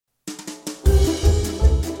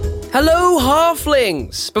Hello,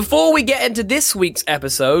 Halflings! Before we get into this week's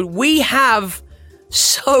episode, we have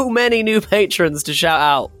so many new patrons to shout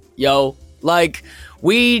out. Yo,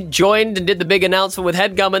 we joined and did the big announcement with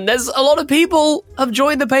HeadGum, and there's a lot of people have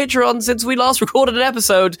joined the Patreon since we last recorded an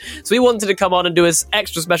episode, so we wanted to come on and do an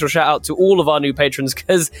extra special shout out to all of our new patrons,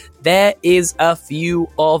 because there is a few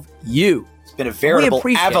of you. It's been a veritable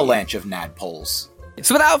avalanche of Nadpoles.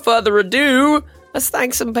 So without further ado, let's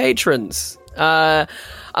thank some patrons.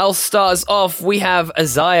 I'll start us off. We have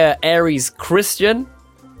Isaiah Aries Christian,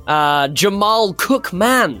 Jamal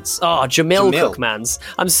Cookmans. Oh, Jamil Cookmans.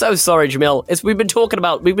 I'm so sorry, Jamil. We've been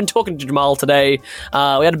talking to Jamal today.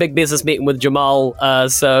 We had a big business meeting with Jamal,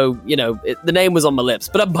 so the name was on my lips.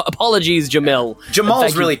 But apologies, Jamil.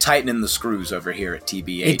 Jamal's really tightening the screws over here at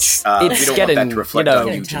TBH. It's we don't want that to reflect on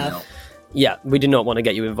you, Jamil. Yeah, we do not want to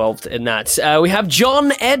get you involved in that. We have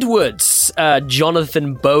John Edwards,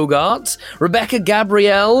 Jonathan Bogart, Rebecca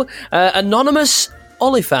Gabrielle, Anonymous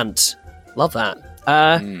Oliphant. Love that.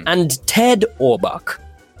 And Ted Orbach.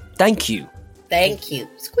 Thank you. Thank you.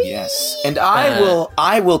 Squeeze. Yes. And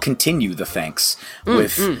I will continue the thanks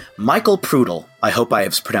with Michael Prudel. I hope I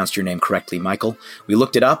have pronounced your name correctly, Michael. We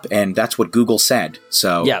looked it up, and that's what Google said.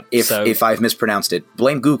 So if I've mispronounced it,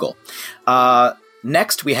 blame Google.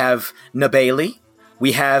 Next, we have Nabali,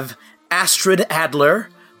 we have Astrid Adler,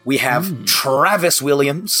 we have Travis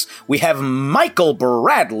Williams, we have Michael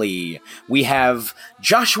Bradley, we have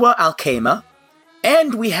Joshua Alkema,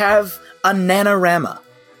 and we have Ananarama.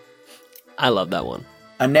 I love that one.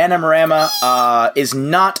 Ananarama is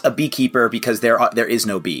not a beekeeper because there is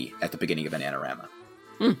no bee at the beginning of Ananarama.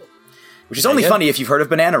 Which is only funny if you've heard of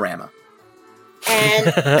Bananarama.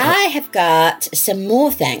 And I have got some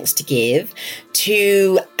more thanks to give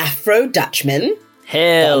to Afro Dutchman.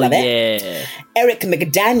 Hell yeah. Eric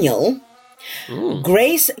McDaniel.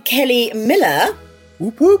 Grace Kelly Miller.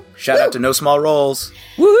 Whoop whoop. Shout out to No Small Rolls.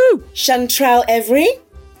 Woohoo. Chantrell Every.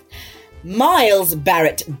 Miles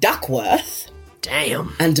Barrett Duckworth.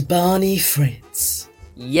 Damn. And Barney Fritz.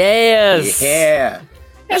 Yes. Yeah.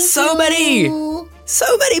 There's so many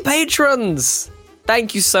patrons.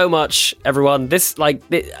 Thank you so much, everyone. It's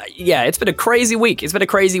been a crazy week. It's been a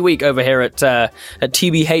crazy week over here at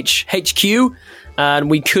TBH HQ, and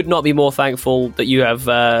we could not be more thankful that you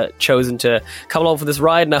have chosen to come along for this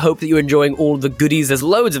ride, and I hope that you're enjoying all the goodies. There's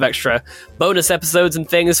loads of extra bonus episodes and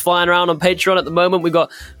things flying around on Patreon at the moment. We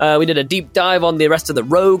did a deep dive on the rest of the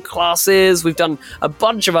rogue classes. We've done a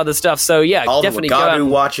bunch of other stuff, so yeah, all definitely the Wagadu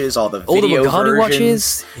watches, all the video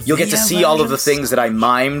versions. You'll get to see all of the things that I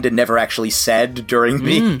mimed and never actually said during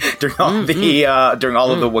all of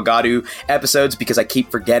the Wagadu episodes, because I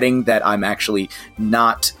keep forgetting that I'm actually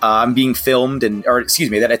not I'm being filmed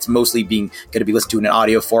that it's mostly going to be listened to in an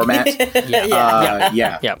audio format.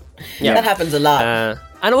 Yeah. That happens a lot.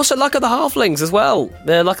 And also Luck of the Halflings as well.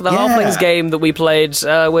 The Luck of the Halflings game that we played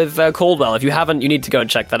with Caldwell. If you haven't, you need to go and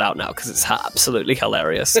check that out now, because it's absolutely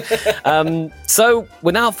hilarious. So,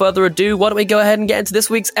 without further ado, why don't we go ahead and get into this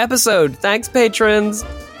week's episode? Thanks, patrons!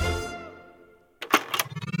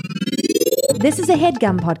 This is a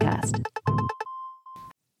HeadGum podcast.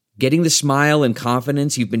 Getting the smile and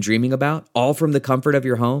confidence you've been dreaming about, all from the comfort of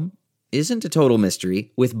your home, isn't a total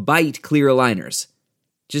mystery with Byte clear aligners.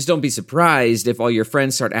 Just don't be surprised if all your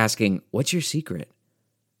friends start asking, "What's your secret?"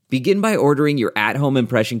 Begin by ordering your at-home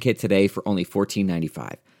impression kit today for only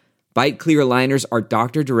 $14.95. Byte clear aligners are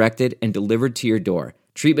doctor-directed and delivered to your door.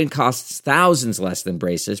 Treatment costs thousands less than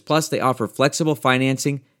braces, plus they offer flexible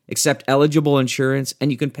financing, accept eligible insurance,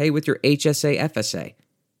 and you can pay with your HSA FSA.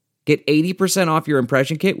 Get 80% off your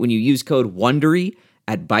impression kit when you use code WONDERY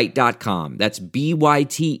at Byte.com. That's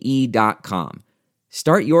BYTE.com.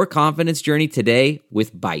 Start your confidence journey today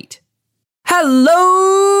with Byte.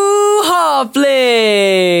 Hello,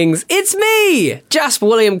 Halflings! It's me, Jasper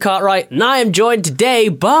William Cartwright, and I am joined today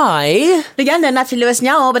by... Legenda Natty Lewis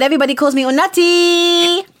now, but everybody calls me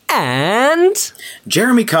Unati. And...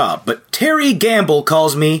 Jeremy Cobb, but Terry Gamble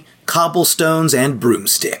calls me Cobblestones and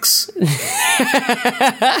Broomsticks.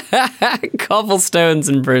 Cobblestones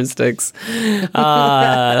and Broomsticks. That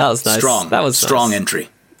was nice. That was strong nice. Entry.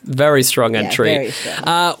 Very strong entry. Very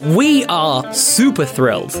strong. We are super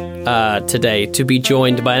thrilled today to be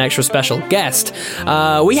joined by an extra special guest.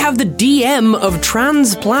 We have the DM of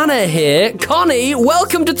Transplanner here. Connie,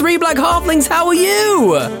 welcome to Three Black Halflings. How are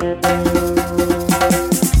you?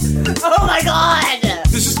 Oh my god!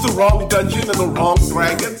 This is the wrong dungeon and the wrong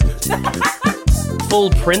dragons. Full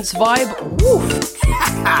Prince vibe? Woo.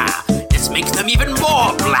 This makes them even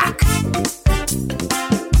more black.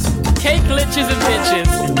 Cake glitches and bitches.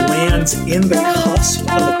 And lands in the cusp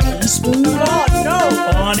of a teaspoon. Oh no!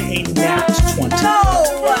 On a nat 20. No!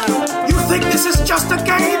 This is just a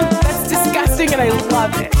game. That's disgusting, and I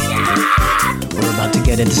love it. We're about to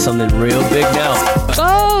get into something real big now.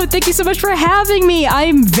 Oh, thank you so much for having me.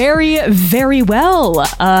 I'm very, very well.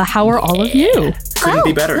 How are all of you? Couldn't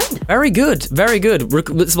be better. Very good, very good.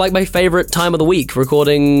 It's like my favorite time of the week,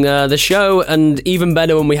 recording the show, and even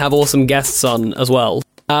better when we have awesome guests on as well.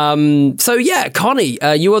 So yeah, Connie,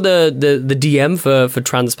 you are the DM for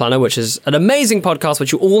Transplanner, which is an amazing podcast,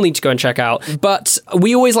 which you all need to go and check out. But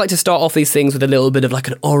we always like to start off these things with a little bit of like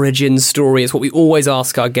an origin story. It's what we always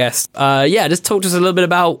ask our guests. Just talk to us a little bit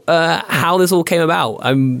about how this all came about.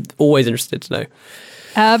 I'm always interested to know.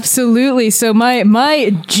 Absolutely. So my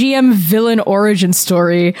GM villain origin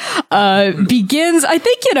story begins, I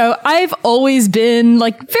think, I've always been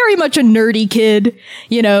like very much a nerdy kid,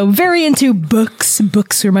 very into books.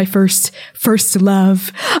 Books were my first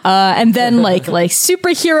love. And then like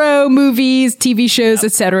superhero movies, TV shows,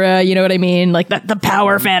 etc. You know what I mean? Like the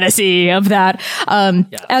power fantasy of that.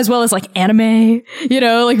 As well as like anime,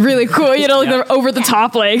 like really cool, like the over the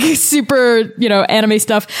top, like super, anime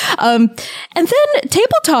stuff. And then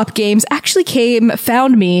tabletop games actually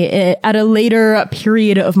found me at a later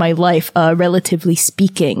period of my life, relatively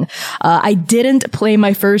speaking. I didn't play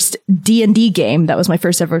my first D&D game. That was my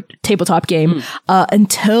first ever tabletop game,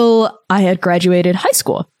 until I had graduated high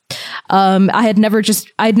school. I'd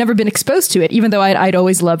never been exposed to it, even though I'd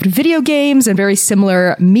always loved video games and very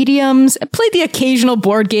similar mediums. I played the occasional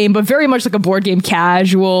board game, but very much like a board game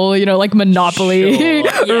casual, like Monopoly,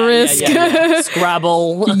 sure. Risk,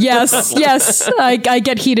 Scrabble. Yes. I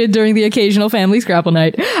get heated during the occasional family Scrabble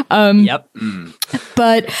night. Yep.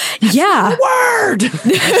 But yeah. Word!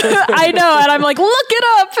 I know. And I'm like, look it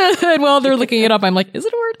up. And while they're looking it up, I'm like, is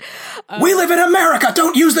it a word? We live in America.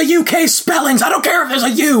 Don't use the UK spellings. I don't care if there's a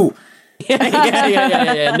U.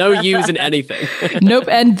 Yeah. No U's in anything. Nope.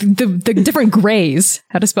 And the different grays.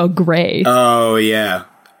 How to spell gray. Oh, yeah.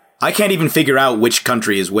 I can't even figure out which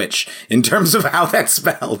country is which in terms of how that's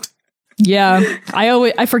spelled. Yeah.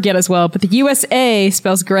 I forget as well. But the USA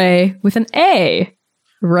spells gray with an A.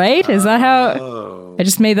 Right? Is that how... I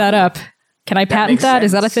just made that up. Can I patent that?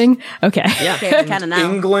 Is that a thing? Okay. Yeah. Kind of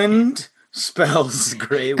now. England spells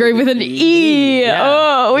gray with an E. Yeah.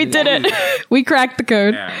 Oh, we did it. We cracked the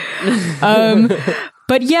code. Yeah.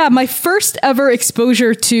 But yeah, my first ever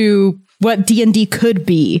exposure to what D&D could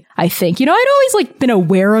be, I think. I'd always been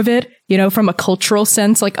aware of it, from a cultural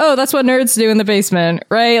sense, like, oh, that's what nerds do in the basement,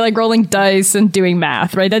 right? Like rolling dice and doing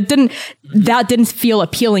math, right? That didn't feel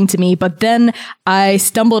appealing to me. But then I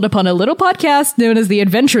stumbled upon a little podcast known as The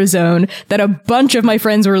Adventure Zone that a bunch of my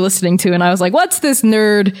friends were listening to. And I was like, what's this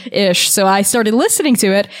nerd-ish? So I started listening to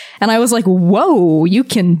it and I was like, whoa, you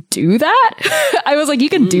can do that? I was like, you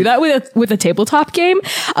can do that with a tabletop game.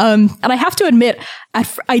 And I have to admit,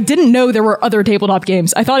 I didn't know there were other tabletop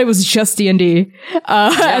games. I thought it was just D&D.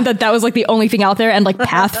 And that was the only thing out there. And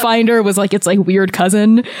Pathfinder was its weird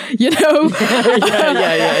cousin, Yeah.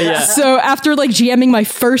 So after GMing my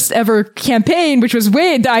first ever campaign, which was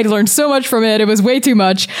I learned so much from it. It was way too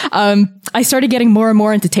much. I started getting more and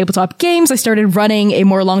more into tabletop games. I started running a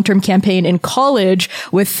more long-term campaign in college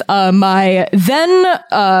with my then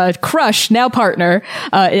crush, now partner,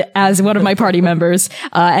 as one of my party members.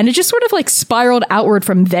 And it just sort of spiraled outward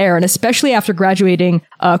from there. And especially after graduating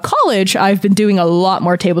college, I've been doing a lot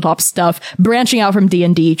more tabletop stuff, branching out from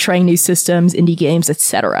D&D, trying new systems, indie games,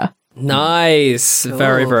 etc. Nice.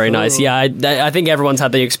 Very, very nice. Yeah, I think everyone's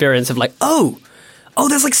had the experience of oh,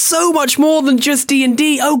 there's so much more than just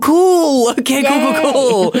D&D. Oh, cool. Okay,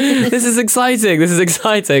 cool. This is exciting.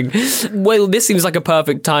 Well, this seems like a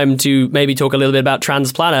perfect time to maybe talk a little bit about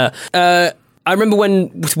Transplanner. I remember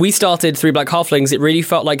when we started Three Black Halflings, it really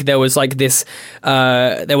felt like there was this,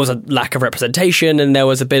 there was a lack of representation, and there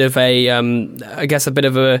was a bit of a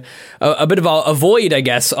void, I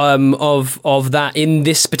guess, of that in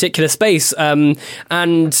this particular space. And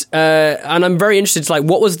I'm very interested to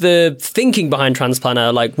what was the thinking behind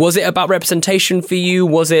Transplanner? Was it about representation for you?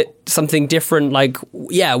 Was it something different?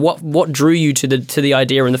 What drew you to the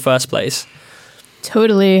idea in the first place?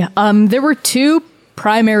 Totally. There were two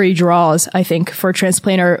primary draws, I think, for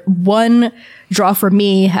Transplanner. One draw for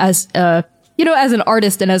me as as an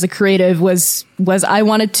artist and as a creative was I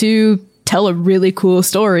wanted to tell a really cool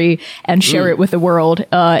story and share it with the world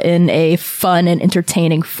in a fun and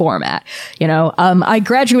entertaining format. I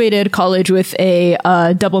graduated college with a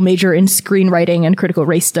double major in screenwriting and critical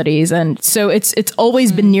race studies, and so it's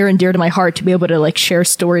always been near and dear to my heart to be able to share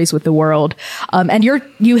stories with the world. And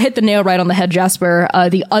you hit the nail right on the head, Jasper.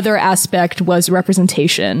 The other aspect was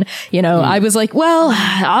representation. I was well,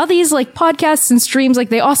 all these podcasts and streams,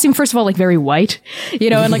 they all seem, first of all, very white,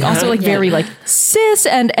 and also very cis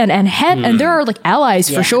and het and there are like allies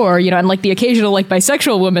for sure, you know, and like the occasional like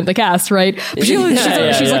bisexual woman in the cast, right? But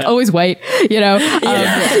she's like always white, you know.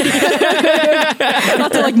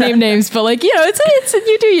 Not to like name names, but like, you know, it's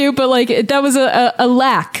you do you, but like that was a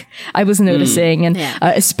lack I was noticing, and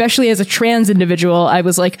especially as a trans individual, I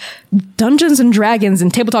was like, Dungeons and Dragons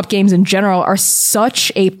and tabletop games in general are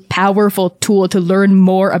such a powerful tool to learn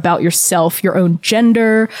more about yourself, your own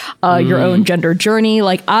gender, your own gender journey.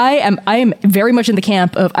 Like I am very much in the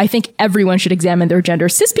camp of I think everyone should examine their gender,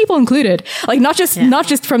 cis people included. Like not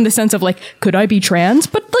just from the sense of like, could I be trans,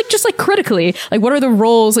 but like just like critically, like what are the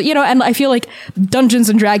roles, you know? And I feel like Dungeons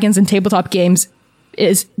and Dragons and tabletop games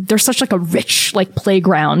there's such like a rich like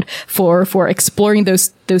playground for exploring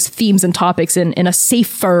those themes and topics in a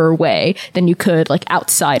safer way than you could like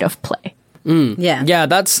outside of play. Yeah,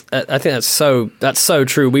 that's I think that's so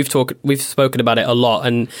true. We've spoken about it a lot,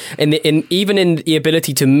 and even in the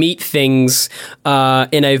ability to meet things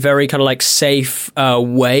in a very kind of like safe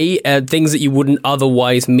way, things that you wouldn't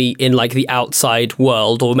otherwise meet in like the outside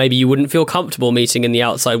world, or maybe you wouldn't feel comfortable meeting in the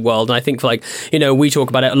outside world. And I think for like, you know, we talk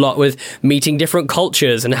about it a lot with meeting different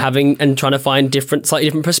cultures and trying to find slightly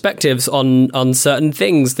different perspectives on certain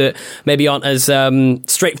things that maybe aren't as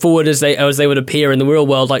straightforward as they would appear in the real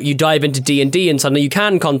world. Like you dive into D&D and suddenly you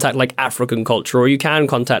can contact like African culture, or you can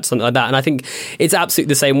contact something like that. And I think it's absolutely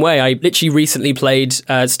the same way. I literally recently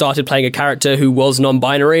started playing a character who was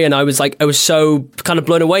non-binary, and I was so kind of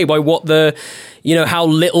blown away by what how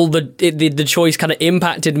little the choice kind of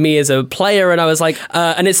impacted me as a player. And I was like,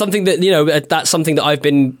 and it's something that, you know, that's something that I've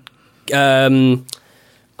been,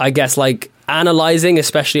 I guess, like analyzing,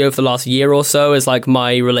 especially over the last year or so, as like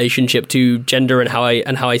my relationship to gender and how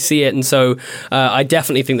I see it. And so I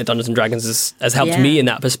definitely think that Dungeons and Dragons has helped me in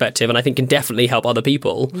that perspective, and I think can definitely help other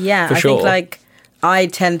people. Yeah, for sure. Think like I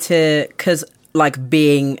tend to, because like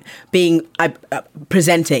being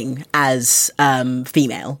presenting as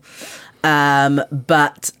female,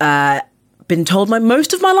 but been told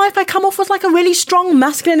most of my life I come off with like a really strong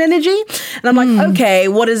masculine energy, and I'm like, okay,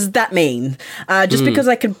 what does that mean? Just because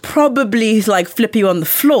I could probably like flip you on the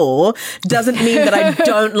floor doesn't mean that I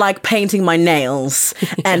don't like painting my nails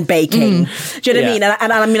and baking. Do you know what I mean?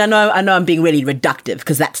 And I mean, I know I'm being really reductive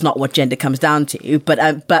because that's not what gender comes down to,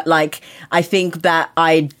 but like I think that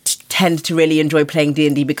I tend to really enjoy playing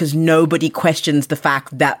D&D because nobody questions the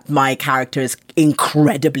fact that my character is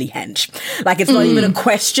incredibly hench. Like, it's not even a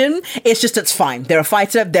question. It's just, it's fine. They're a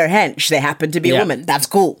fighter. They're hench. They happen to be a woman. That's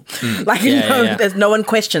cool. Like, there's no one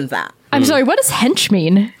questions that. I'm sorry, what does hench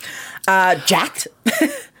mean? Jacked.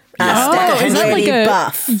 Is that like a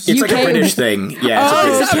buff? It's like a British thing.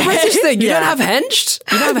 Yeah, it's a British thing. You don't have henched?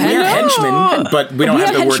 You don't have We have henchmen, but we don't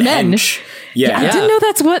have the word hench. Yeah. I didn't know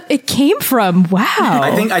that's what it came from. Wow.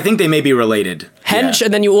 I think they may be related. Hench,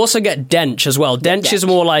 and then you also get dench as well. Dench is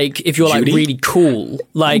more like if you're like really cool.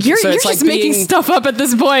 Like you're it's just like making stuff up at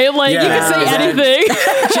this point. Like you can say anything.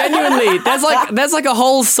 Genuinely, there's like a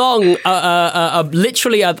whole song,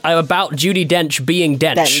 literally about Judi Dench being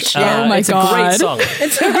Dench. Oh my god, it's a great song.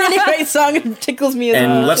 It's a really great song. It tickles me.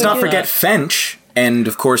 And let's not forget Fench. And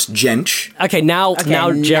of course, Gench. Okay, now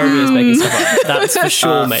Jeremy is making stuff up. That's for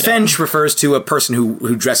sure, mate. Fench refers to a person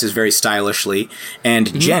who dresses very stylishly, and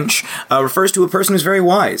Gench refers to a person who's very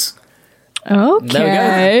wise. Okay.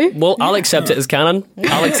 There we go. Well, I'll accept it as canon.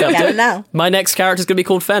 I'll accept it. Now. My next character is going to be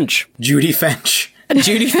called Fench. Judi Fench.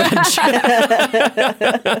 Judi Fench.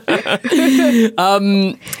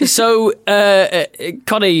 So,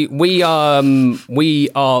 Connie, we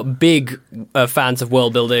are big fans of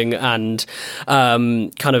world building, and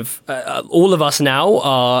kind of all of us now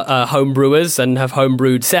are home brewers and have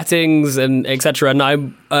homebrewed settings and etc. And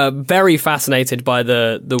I'm very fascinated by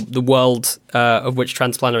the world of which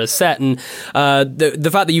Transplanner is set, and the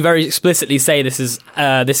fact that you very explicitly say this is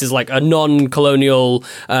like a non-colonial,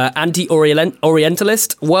 anti-Orientalist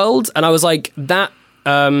world. And I was like, that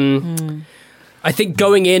I think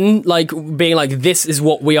going in like being like, this is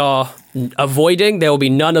what we are avoiding, there will be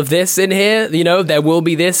none of this in here, you know, there will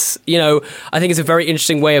be this, you know, I think it's a very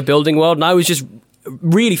interesting way of building world. And I was just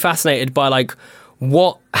really fascinated by like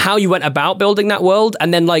how you went about building that world,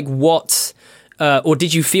 and then like what or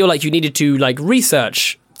did you feel like you needed to like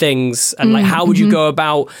research things, and like how would you go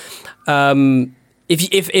about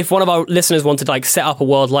if one of our listeners wanted to like set up a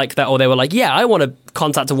world like that, or they were like, yeah, I want to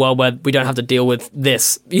contact a world where we don't have to deal with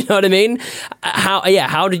this, you know what I mean?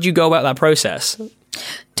 How did you go about that process?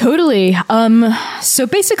 Totally. So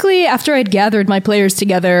basically, after I'd gathered my players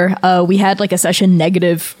together, we had like a session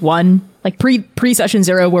 -1 like pre-session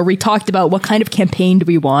 0, where we talked about what kind of campaign do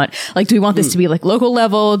we want? Like, do we want this to be like local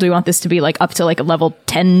level? Do we want this to be like up to like a level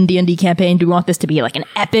 10 D&D campaign? Do we want this to be like an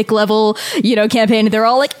epic level, campaign? They're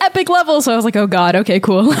all like epic levels. So I was like, oh God, okay,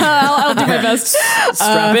 cool. I'll do my best.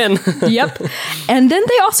 Strap in. Yep. And then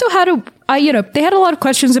they also had they had a lot of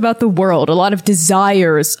questions about the world, a lot of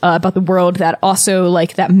desires about the world that also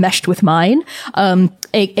like that meshed with mine.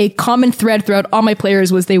 A common thread throughout all my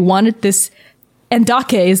players was they wanted this.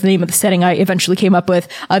 Endake is the name of the setting I eventually came up with.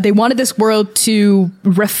 They wanted this world to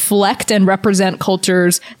reflect and represent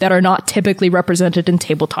cultures that are not typically represented in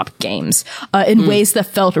tabletop games, in ways that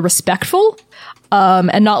felt respectful,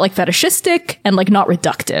 and not like fetishistic and like not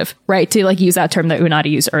reductive, right? To like use that term that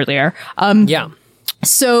Unadi used earlier. Yeah.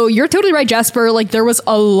 So you're totally right, Jasper. Like there was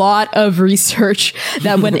a lot of research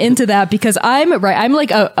that went into that because I'm like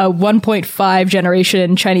a 1.5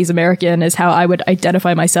 generation Chinese American is how I would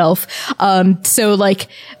identify myself. So like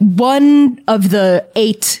one of the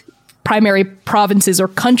 8 primary provinces or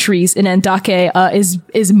countries in Endake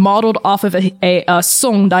is modeled off of a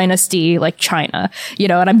Song dynasty like China,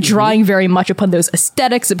 and I'm drawing very much upon those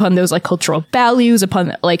aesthetics, upon those like cultural values,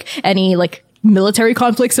 upon like any like military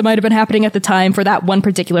conflicts that might have been happening at the time for that one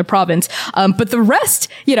particular province. But the rest,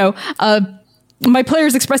 my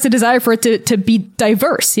players expressed a desire for it to be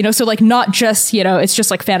diverse, so like not just, it's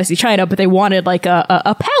just like fantasy China, but they wanted like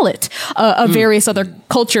a palette of various other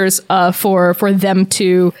cultures for them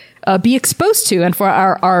to be exposed to, and for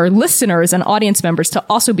our listeners and audience members to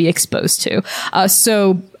also be exposed to.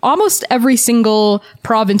 So almost every single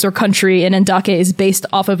province or country in Endake is based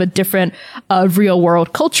off of a different real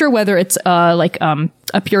world culture, whether it's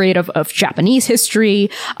a period of Japanese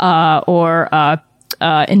history or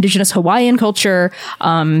indigenous Hawaiian culture,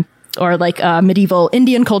 or like medieval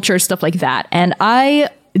Indian culture, stuff like that. And I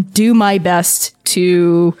do my best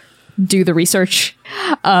to do the research.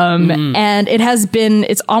 And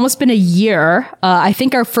it's almost been a year. I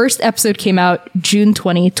think our first episode came out June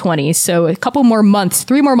 2020. So a couple more months,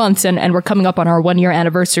 3 more months, and we're coming up on our 1-year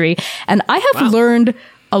anniversary. And I have learned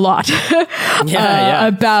a lot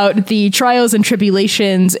about the trials and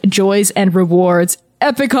tribulations, joys and rewards,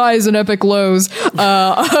 epic highs and epic lows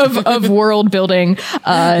of world building,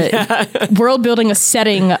 world building a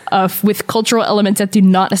setting with cultural elements that do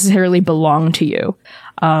not necessarily belong to you.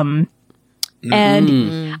 And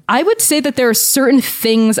I would say that there are certain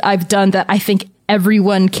things I've done that I think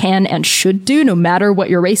everyone can and should do, no matter what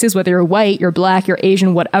your race is, whether you're white, you're black, you're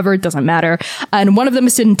Asian, whatever, it doesn't matter. And one of them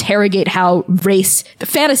is to interrogate how race, the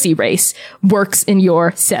fantasy race, works in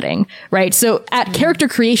your setting, right? So at character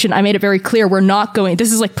creation, I made it very clear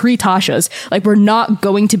this is like pre-Tasha's, like we're not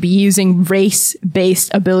going to be using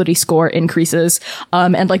race-based ability score increases,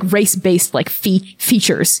 and like race-based like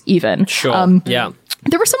features even. Sure. Yeah.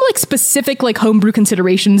 There were some like specific like homebrew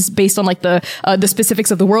considerations based on like the specifics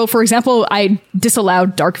of the world. For example, I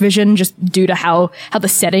disallowed dark vision just due to how the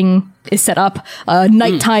setting is set up.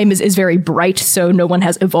 Nighttime is very bright, so no one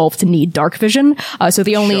has evolved to need dark vision. So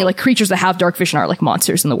the only like creatures that have dark vision are like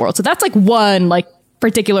monsters in the world. So that's like one like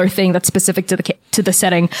particular thing that's specific to the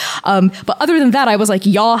setting. But other than that, I was like,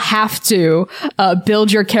 y'all have to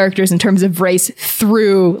build your characters in terms of race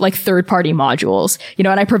through like third-party modules, and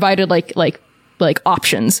I provided like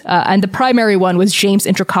options. And the primary one was James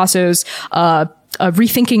Introcasso's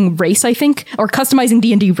rethinking race, I think, or customizing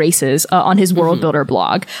D&D races on his World Builder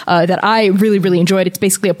blog that I really, really enjoyed. It's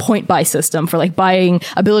basically a point buy system for like buying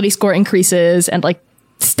ability score increases and like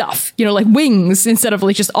stuff, like wings instead of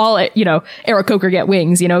like just all, Aarakocra get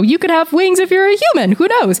wings, you could have wings if you're a human, who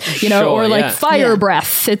knows, or like fire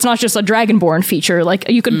breath. It's not just a dragonborn feature. Like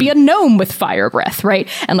you could be a gnome with fire breath, right?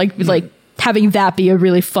 And like having that be a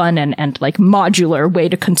really fun and like modular way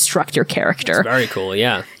to construct your character. That's very cool.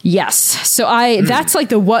 Yeah. Yes. So that's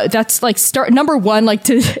like start number one, like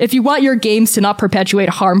if you want your games to not perpetuate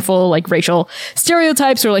harmful, like racial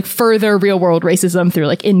stereotypes or like further real world racism through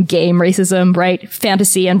like in-game racism, right?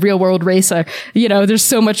 Fantasy and real world race are, there's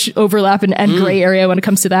so much overlap and gray area when it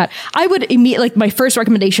comes to that. I would like my first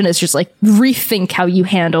recommendation is just like rethink how you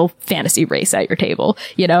handle fantasy race at your table,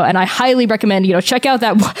 and I highly recommend, check out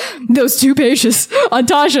those 2 pages on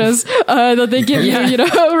Tasha's, that they give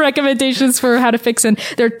you, recommendations for how to fix. And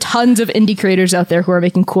there are tons of indie creators out there who are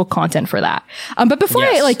making cool content for that. But before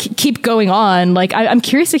I like keep going on, like I'm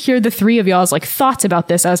curious to hear the 3 of y'all's like thoughts about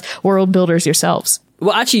this as world builders yourselves.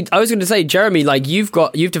 Well, actually, I was going to say, Jeremy, like you've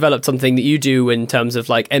developed something that you do in terms of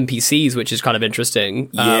like NPCs, which is kind of interesting,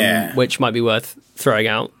 which might be worth throwing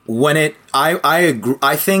out. I agree.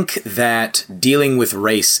 I think that dealing with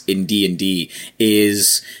race in D&D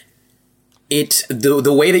is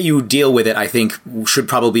the way that you deal with it, I think, should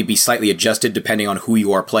probably be slightly adjusted depending on who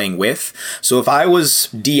you are playing with. So if I was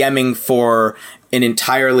DMing for an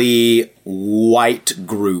entirely white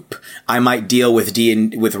group, I might deal with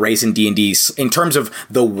race in D&D in terms of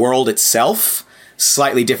the world itself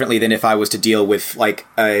slightly differently than if I was to deal with like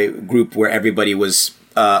a group where everybody was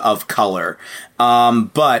of color.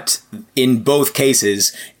 But in both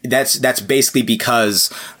cases, that's basically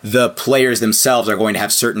because the players themselves are going to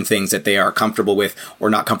have certain things that they are comfortable with or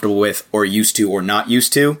not comfortable with or used to or not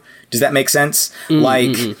used to. Does that make sense?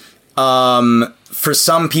 For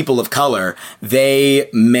some people of color, they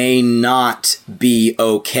may not be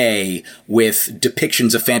okay with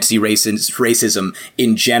depictions of fantasy racism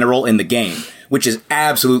in general in the game, which is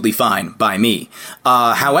absolutely fine by me.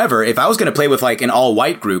 However, if I was going to play with like an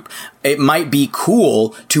all-white group, it might be cool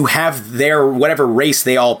to have their whatever race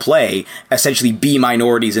they all play essentially be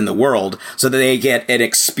minorities in the world so that they get an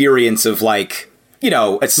experience of like,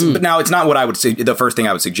 but now it's not what I would say, the first thing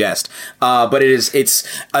I would suggest. But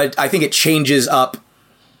I think it changes up.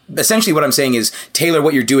 Essentially what I'm saying is tailor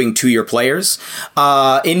what you're doing to your players.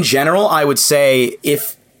 In general, I would say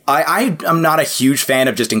if I'm not a huge fan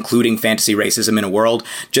of just including fantasy racism in a world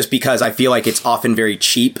just because I feel like it's often very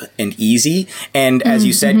cheap and easy. And as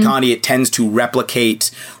you said, Connie, it tends to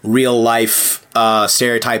replicate real life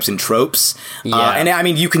stereotypes and tropes. Yeah. And I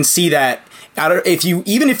mean, you can see that if you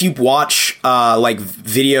watch like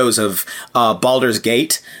videos of Baldur's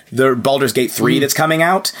Gate, the Baldur's Gate 3 that's coming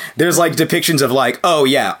out, there's like depictions of like, oh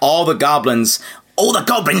yeah, all the goblins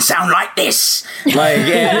sound like this. Like,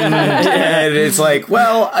 and it's like,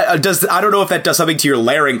 well, I don't know if that does something to your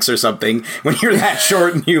larynx or something when you're that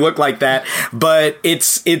short and you look like that, but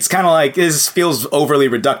it's kind of like, this feels overly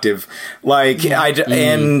reductive. Like,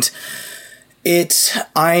 in the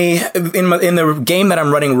game that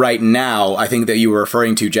I'm running right now, I think that you were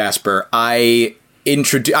referring to, Jasper, it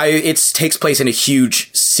takes place in a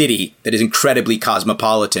huge city that is incredibly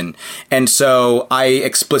cosmopolitan. And so I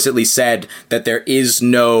explicitly said that there is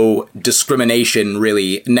no discrimination,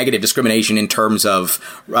 really, negative discrimination in terms of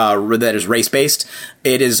that is race-based.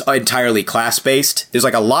 It is entirely class-based. There's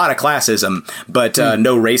like a lot of classism, but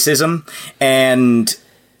no racism. And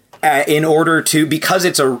in order to, because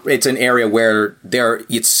it's an area where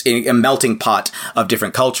it's a melting pot of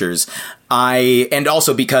different cultures, and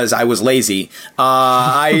also because I was lazy,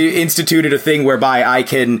 I instituted a thing whereby I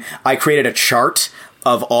created a chart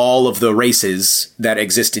of all of the races that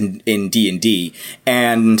exist in D&D.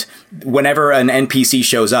 And whenever an NPC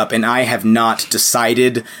shows up and I have not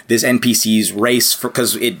decided this NPC's race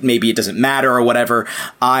because maybe it doesn't matter or whatever,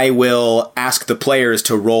 I will ask the players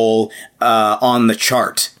to roll on the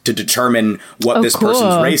chart to determine what this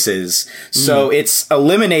person's race is. So it's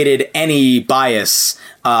eliminated any bias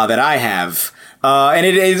that I have. And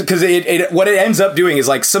it is because what it ends up doing is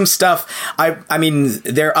like some stuff. I mean,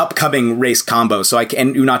 they're upcoming race combos,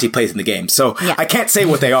 and Unati plays in the game, so I can't say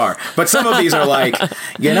what they are. But some of these are like,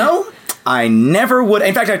 I never would.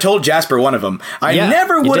 In fact, I told Jasper one of them. I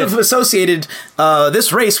never would have associated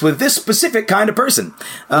this race with this specific kind of person.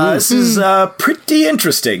 This is pretty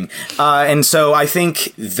interesting, and so I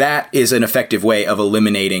think that is an effective way of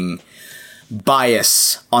eliminating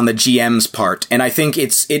bias on the GM's part. And I think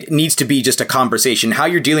it needs to be just a conversation. How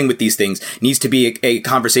you're dealing with these things needs to be a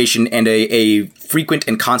conversation and a frequent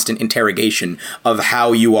and constant interrogation of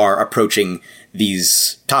how you are approaching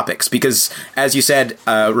these topics. Because, as you said,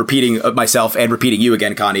 repeating myself and repeating you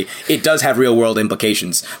again, Connie, it does have real world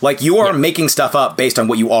implications. Like, you are making stuff up based on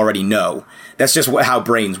what you already know. That's just how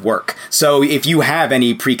brains work. So if you have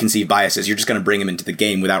any preconceived biases, you're just going to bring them into the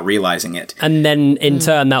game without realizing it. And then, in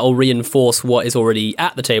turn, that will reinforce what is already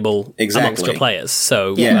at the table amongst your players.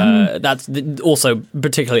 So that's also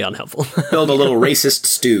particularly unhelpful. Build a little racist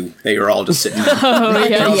stew that you're all just sitting in.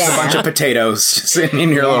 A bunch of potatoes just sitting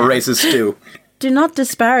in your little racist stew. Do not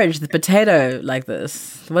disparage the potato like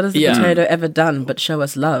this. What has the potato ever done but show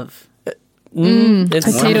us love? It's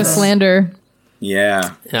potato slander.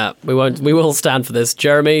 Yeah, we will stand for this.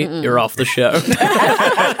 Jeremy, you're off the show.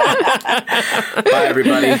 Bye,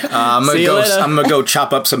 everybody. I'm gonna go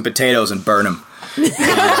chop up some potatoes and burn them.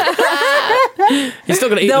 He's still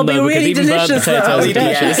gonna eat them though, because even burned potatoes are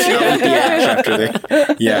delicious. I'll eat the ash after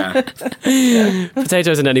they.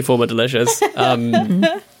 Potatoes in any form are delicious.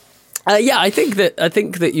 I think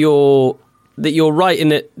that you're right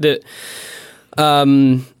in it that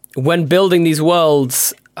when building these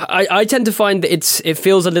worlds, I tend to find that it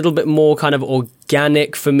feels a little bit more kind of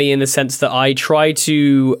organic for me in the sense that I try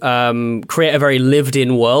to create a very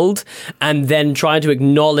lived-in world, and then try to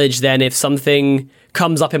acknowledge then if something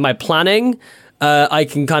comes up in my planning,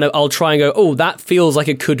 I'll try and go, oh, that feels like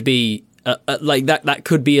it could be like that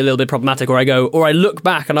could be a little bit problematic. Or I look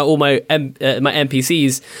back and all my my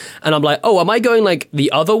NPCs, and I'm like, oh, am I going like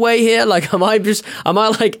the other way here? Like, am I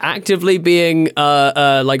like actively being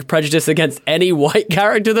like prejudiced against any white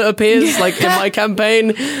character that appears like in my campaign?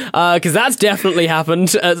 Because that's definitely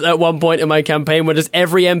happened at one point in my campaign, where just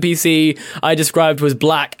every NPC I described was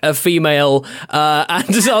black, a female, and I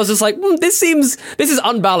was just like, this is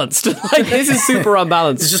unbalanced. Like, this is super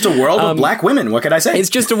unbalanced. It's just a world of black women. What can I say? It's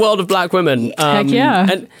just a world of black women. Heck yeah.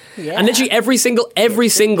 And literally every single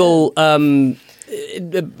NPC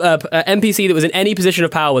that was in any position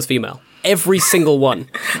of power was female. Every single one.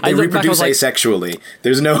 They reproduce asexually.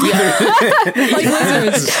 There's no... Like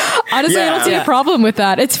lizards. Honestly, I don't see a problem with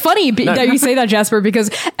that. It's funny that you say that, Jasper,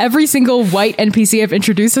 because every single white NPC I've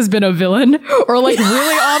introduced has been a villain or like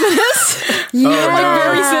really ominous.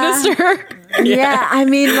 Very sinister. Yeah, I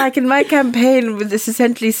mean, like in my campaign, this is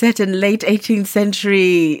essentially set in late 18th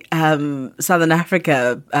century Southern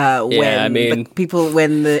Africa, when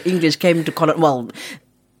the English came to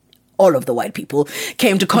all of the white people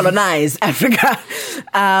came to colonize Africa.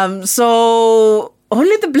 So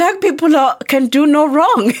only the black people can do no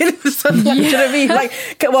wrong. So, you know what I mean? Like,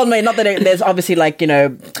 well, no, not that there's obviously like,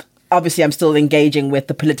 obviously I'm still engaging with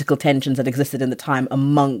the political tensions that existed in the time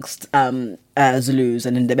amongst Zulus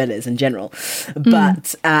and Ndebelés in general.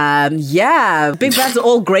 But big bands are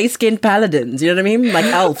all grey-skinned paladins, you know what I mean? Like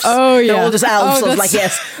elves. Oh yeah. They're all just elves of like,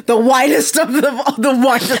 yes, the whitest of the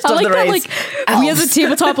whitest of the race. That, like, we as a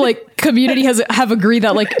tabletop community have agreed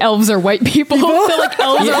that like elves are white people. So like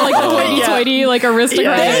elves are like the hoity-toity like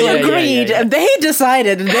aristocrats. They agreed. They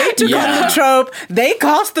decided. They took on the trope. They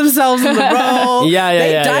cast themselves in the role.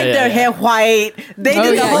 They dyed their hair white. They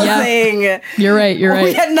did the whole thing. You're right.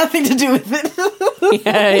 We had nothing to do with it.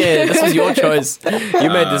 This was your choice. You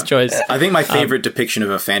made this choice. I think my favorite depiction of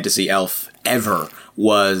a fantasy elf ever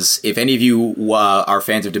was, if any of you are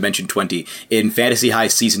fans of Dimension 20, in Fantasy High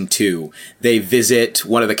Season 2, they visit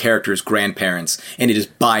one of the characters' grandparents, and it is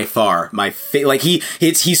by far my favorite. Like,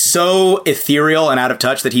 he's so ethereal and out of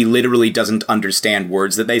touch that he literally doesn't understand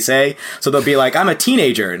words that they say. So they'll be like, I'm a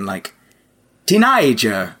teenager, and like,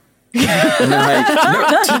 teenager. And like,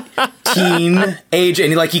 no, teen age,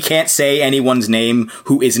 and he can't say anyone's name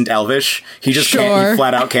who isn't Elvish. He just can't. He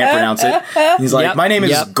flat out can't pronounce it. He's like, my name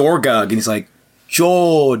is Gorgug, and he's like,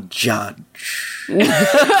 Georgia.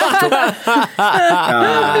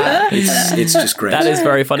 It's just great. That is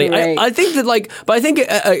very funny. I think that but I think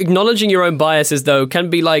acknowledging your own biases though can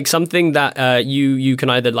be like something that you can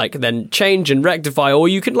either like then change and rectify, or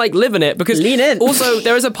you can like live in it, because lean in. Also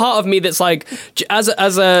there is a part of me that's like,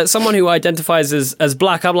 as someone who identifies as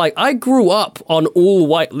black, I'm like, I grew up on all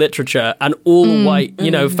white literature and all white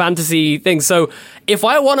fantasy things. So if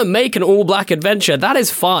I want to make an all black adventure, that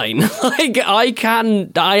is fine. Like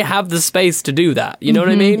I have the space to do that. You know what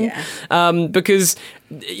I mean? Yeah. Because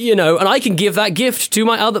and I can give that gift to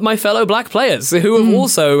my fellow black players who have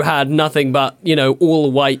also had nothing but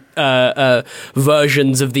all white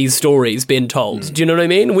versions of these stories being told. Do you know what I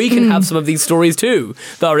mean? We can have some of these stories too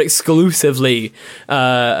that are exclusively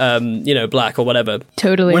black or whatever.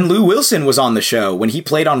 Totally. When Lou Wilson was on the show, when he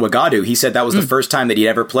played on Wagadu, he said that was the first time that he'd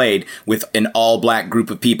ever played with an all black group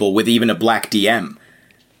of people with even a black DM.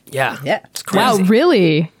 Yeah. It's crazy. Wow,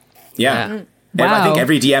 really? Yeah. Wow. I think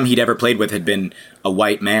every DM he'd ever played with had been a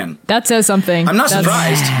white man. That says something. I'm not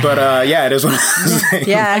surprised, but it is one of those things.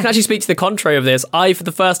 Yeah, I can actually speak to the contrary of this. I, for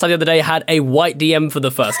the first time the other day, had a white DM for the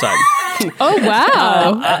first time. Oh,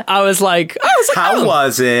 wow. I was like, how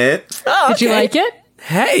was it? Oh, okay. Did you like it?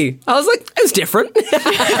 Hey, I was like, it was different. No, it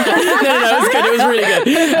was good. It was really good.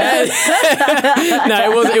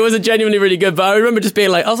 It was a genuinely really good, but I remember just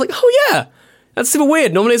being like, I was like, oh yeah. That's super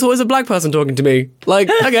weird. Normally it's always a black person talking to me. Like,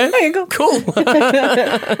 okay, cool.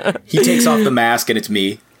 He takes off the mask and it's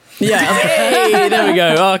me. Yeah. Hey, there we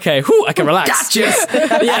go. Okay. Whew, I can relax. Gotcha.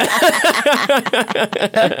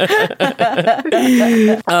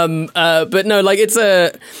 Yeah. But no, like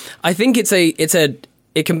I think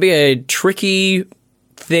it can be a tricky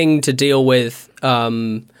thing to deal with.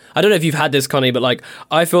 I don't know if you've had this, Connie, but like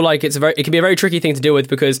I feel like it can be a very tricky thing to deal with,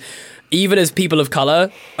 because even as people of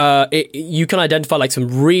color, you can identify like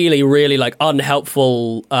some really, really like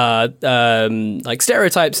unhelpful like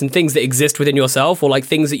stereotypes and things that exist within yourself, or like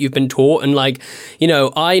things that you've been taught. And like,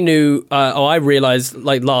 I realized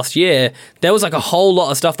like last year there was like a whole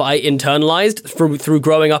lot of stuff that I internalized through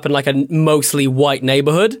growing up in like a mostly white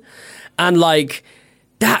neighborhood, and like.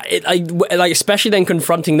 That especially then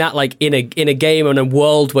confronting that like in a game and a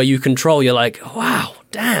world where you control, you're like, wow,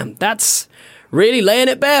 damn, that's really laying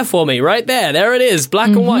it bare for me right there. There it is, black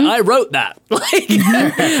and white. I wrote that.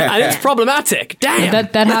 And it's problematic. Damn.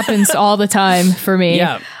 That happens all the time for me.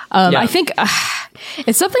 Yeah. I think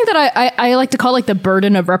it's something that I like to call like the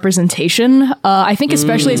burden of representation. I think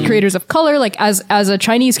especially as creators of color, like as a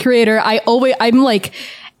Chinese creator, I'm like,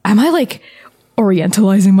 am I like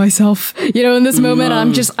orientalizing myself, in this moment?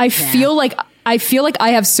 I feel like I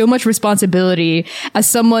have so much responsibility as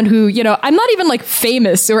someone who, I'm not even like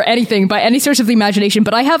famous or anything by any stretch of the imagination,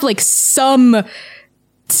 but I have like some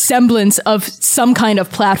semblance of some kind of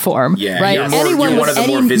platform, right? Anyone with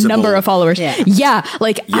any number of followers.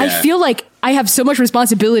 I feel like I have so much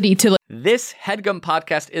responsibility to. This HeadGum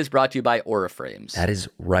podcast is brought to you by Aura Frames. That is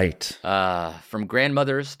right. From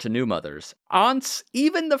grandmothers to new mothers, aunts,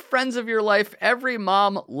 even the friends of your life, every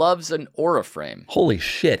mom loves an Aura frame. Holy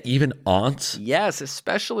shit, even aunts? Yes,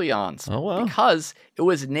 especially aunts. Oh, wow. Because it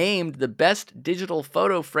was named the best digital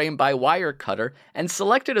photo frame by Wirecutter and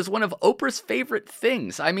selected as one of Oprah's favorite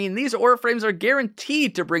things. I mean, these Aura frames are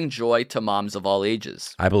guaranteed to bring joy to moms of all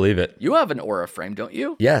ages. I believe it. You have an Aura frame, don't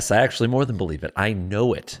you? Yes, I actually more than believe it. I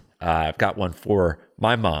know it. I've got one for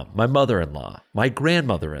my mom, my mother-in-law, my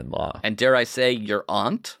grandmother-in-law. And dare I say, your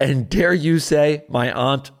aunt? And dare you say, my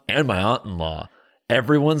aunt and my aunt-in-law.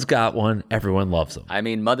 Everyone's got one. Everyone loves them. I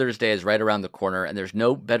mean, Mother's Day is right around the corner, and there's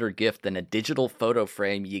no better gift than a digital photo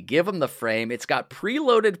frame. You give them the frame. It's got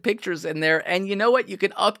preloaded pictures in there, and you know what? You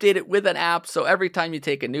can update it with an app, so every time you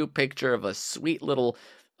take a new picture of a sweet little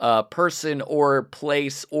person or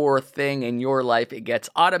place or thing in your life, it gets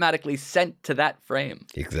automatically sent to that frame.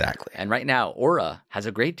 Exactly. And right now, Aura has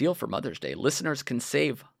a great deal for Mother's Day. Listeners can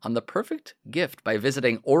save on the perfect gift by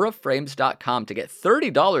visiting auraframes.com to get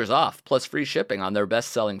 $30 off plus free shipping on their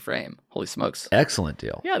best-selling frame. Holy smokes. Excellent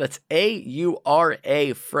deal. Yeah, that's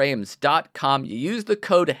auraframes.com. You use the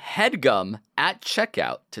code HEADGUM at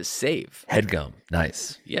checkout to save. HeadGum.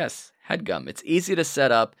 Nice. Yes. HeadGum. It's easy to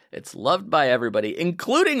set up. It's loved by everybody,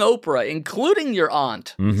 including Oprah, including your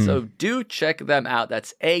aunt. Mm-hmm. So do check them out.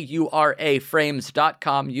 That's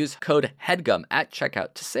auraframes.com. Use code HEADGUM at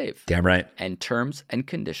checkout to save. Damn right. And terms and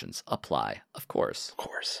conditions apply, of course. Of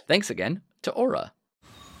course. Thanks again to Aura.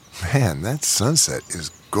 Man, that sunset is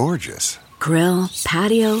gorgeous. Grill,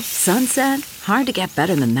 patio, sunset. Hard to get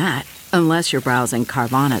better than that. Unless you're browsing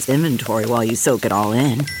Carvana's inventory while you soak it all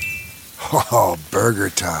in. Oh, burger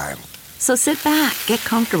time. So sit back, get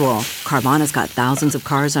comfortable. Carvana's got thousands of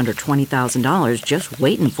cars under $20,000 just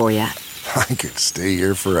waiting for you. I could stay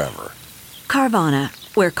here forever. Carvana,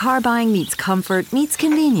 where car buying meets comfort, meets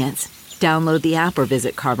convenience. Download the app or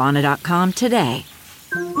visit Carvana.com today.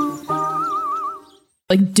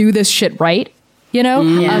 Like, do this shit right,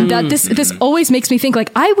 that this always makes me think,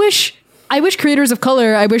 like, I wish creators of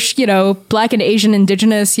color, I wish, Black and Asian,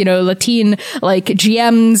 Indigenous, Latin, like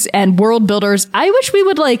GMs and world builders, I wish we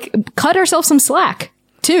would like cut ourselves some slack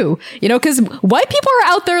too, because white people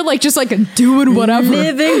are out there like just like doing whatever,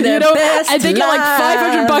 living their best and they get like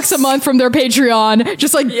 $500 a month from their Patreon,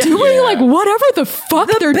 just like doing like whatever the fuck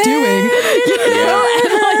they're doing.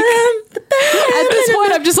 At this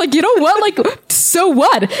point, I'm just like, you know what? Like, so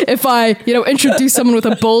what if I, introduce someone with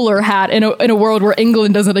a bowler hat in a world where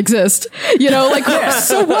England doesn't exist?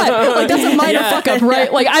 So what? Like, that's a minor fuck up,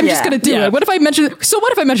 right? Like, I'm just gonna do it. What if I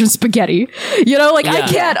mention spaghetti? I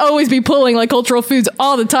can't always be pulling like cultural foods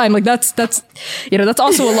all the time. Like, that's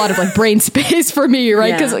also a lot of like brain space for me,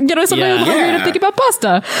 right? Because sometimes I'm hungry and I'm thinking about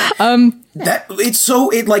pasta. That's for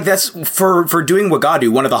doing Wagadu.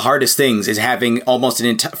 One of the hardest things is having almost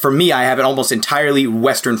for me, I have an almost entirely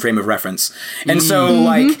Western frame of reference. And so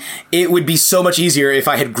like it would be so much easier if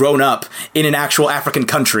I had grown up in an actual African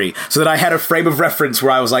country so that I had a frame of reference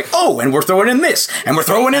where I was like, oh, and we're throwing in this, and we're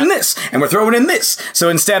throwing in this, and we're throwing in this. So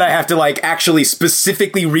instead I have to like actually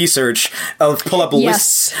specifically research, pull up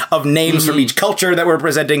lists of names from each culture that we're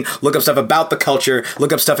presenting, look up stuff about the culture,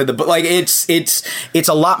 look up stuff in the book. Like it's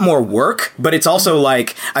a lot more work, but it's also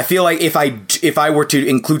like, I feel like if I were to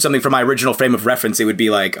include something from my original frame of reference, it would be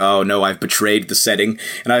like, oh no, I've betrayed the setting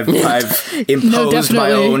and I've imposed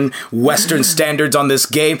my own Western standards on this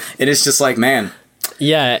game. And it's just like, man.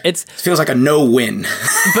 Yeah, it feels like a no-win.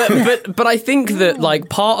 but I think that like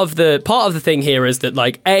part of the thing here is that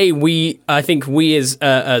like I think we as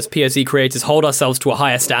POC creators hold ourselves to a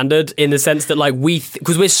higher standard in the sense that like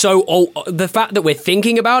because we're so old, the fact that we're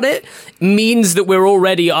thinking about it means that we're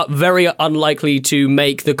already very unlikely to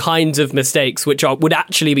make the kinds of mistakes which would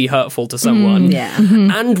actually be hurtful to someone.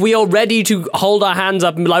 And we are ready to hold our hands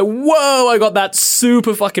up and be like, whoa, I got that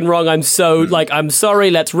super fucking wrong. I'm sorry.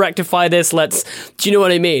 Let's rectify this. Let's Do you know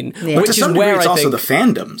what I mean? Yeah. But to some degree, it's also the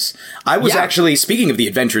fandoms. I was actually, speaking of the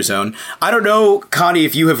Adventure Zone, I don't know, Connie,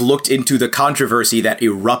 if you have looked into the controversy that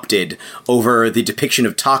erupted over the depiction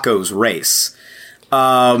of Taco's race.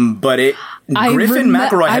 But Griffin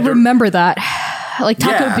McElroy I remember that. Like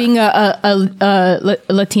Taco being a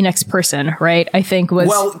Latinx person, right? I think was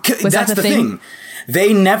that's the thing.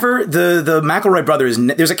 They never the McElroy brothers.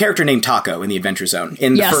 There's a character named Taco in the Adventure Zone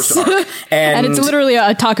in the first arc, and it's literally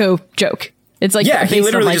a taco joke. It's like he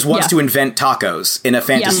literally just wants to invent tacos in a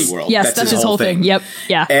fantasy world. Yes, that's his whole thing. Yep,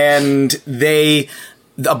 yeah, and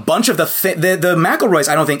a bunch of the McElroys,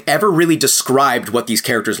 I don't think ever really described what these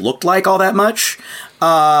characters looked like all that much.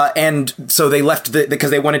 And so they left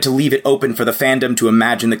because they wanted to leave it open for the fandom to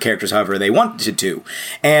imagine the characters however they wanted to.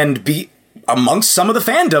 And amongst some of the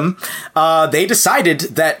fandom, they decided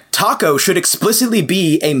that Taco should explicitly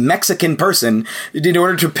be a Mexican person in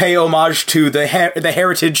order to pay homage to the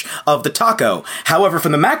heritage of the taco. However,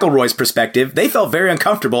 from the McElroy's perspective, they felt very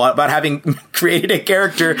uncomfortable about having created a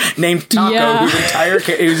character named Taco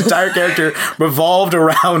whose entire character revolved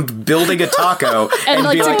around building a taco. and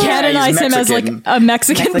like to canonize him as like a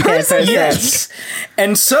Mexican person. Yes.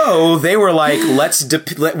 And so they were like,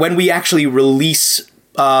 when we actually release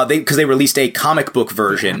because they released a comic book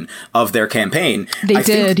version of their campaign. I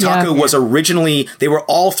think Taco was originally, they were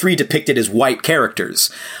all three depicted as white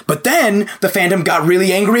characters. But then the fandom got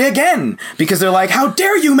really angry again because they're like, how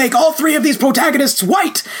dare you make all three of these protagonists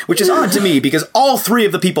white? Which is odd to me because all three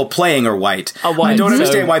of the people playing are white. I don't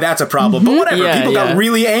understand why that's a problem, but whatever. People got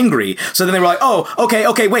really angry. So then they were like, oh,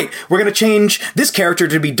 okay, wait. We're going to change this character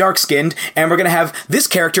to be dark-skinned and we're going to have this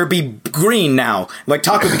character be green now. Like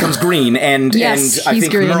Taco becomes green and I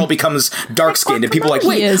think Merle becomes dark-skinned, and people are like,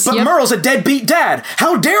 wait, but Merle's a deadbeat dad.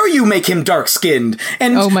 How dare you make him dark-skinned?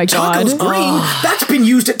 And Taco's green, that's been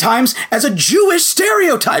used at times as a Jewish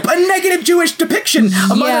stereotype, a negative Jewish depiction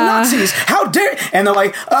among the Nazis. How dare... And they're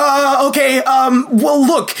like, well,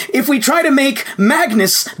 look, if we try to make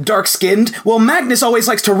Magnus dark-skinned, well, Magnus always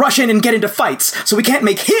likes to rush in and get into fights, so we can't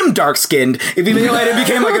make him dark-skinned. If it became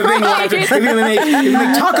like a thing, if we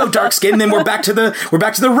make Taco dark-skinned, then we're back to the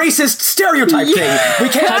racist stereotype thing. We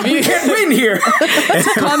can't win here. It's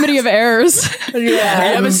a comedy of errors. Have you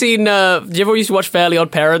ever seen, do you ever used to watch Fairly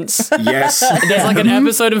Odd Parents? Yes. There's like an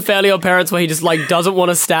episode of Fairly Odd Parents where he just like doesn't want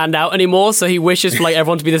to stand out anymore, so he wishes for like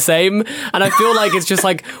everyone to be the same. And I feel like it's just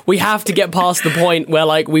like, we have to get past the point where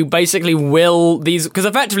like we basically will these, because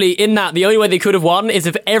effectively in that, the only way they could have won is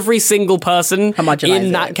if every single person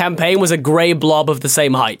in that campaign was a grey blob of the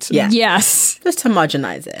same height. Yeah. Yes. Just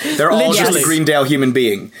homogenize it. They're all just a Greendale human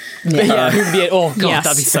being. Oh god,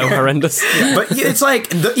 that'd be so horrendous. But it's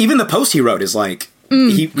like even the post he wrote is like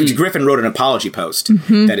Griffin wrote an apology post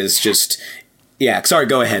that is just sorry,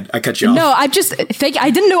 go ahead, I cut you off. No, I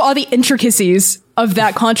didn't know all the intricacies of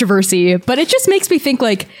that controversy, but it just makes me think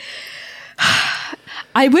like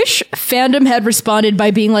I wish fandom had responded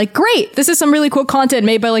by being like, great, this is some really cool content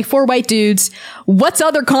made by like 4 white dudes. What's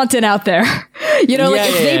other content out there? You know,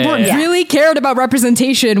 if they really cared about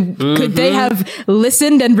representation, could they have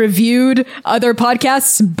listened and reviewed other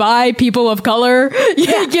podcasts by people of color?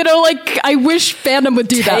 You know, like I wish fandom would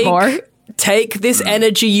do that more. Take this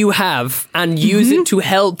energy you have and use it to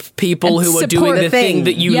help people who are doing the thing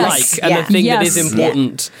that you like and the thing that is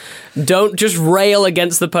important. Don't just rail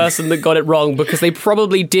against the person that got it wrong because they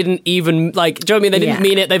probably didn't even, like, do you know what I mean? They didn't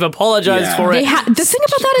mean it. They've apologized for it. The thing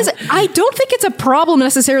about that is, I don't think it's a problem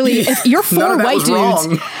necessarily if you're 4 white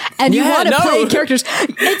dudes and you want to play characters.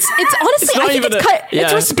 It's honestly, I think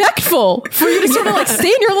it's respectful for you to sort of like stay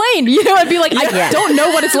in your lane, you know, and be like, I don't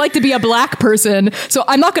know what it's like to be a black person, so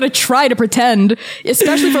I'm not going to try to pretend,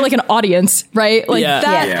 especially for like an audience, right? Like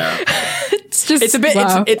that. It's just it's a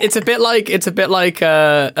bit like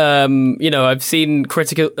you know, I've seen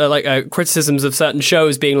criticisms of certain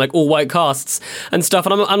shows being like all white casts and stuff,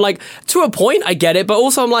 and I'm like, to a point I get it, but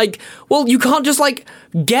also I'm like, well, you can't just like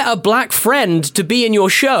get a black friend to be in your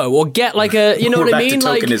show or get like a, you know what I mean,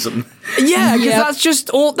 like tokenism. Yeah, because that's just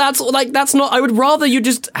all. That's not. I would rather you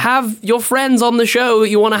just have your friends on the show that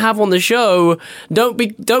you want to have on the show.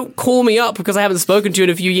 Don't call me up because I haven't spoken to you in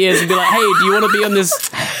a few years and be like, hey, do you want to be on this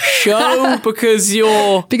show because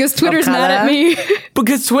Twitter's mad at me?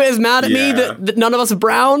 Because Twitter's mad at me that none of us are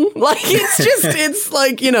brown. Like it's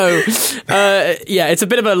like, you know, it's a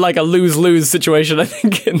bit of a like a lose-lose situation, I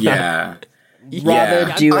think.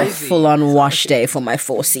 Rather do a full-on wash day for my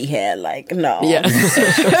 4C hair. Like, no. Yeah.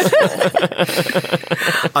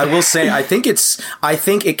 I will say, I think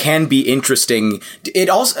it can be interesting. It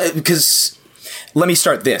also, because let me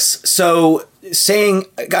start this. So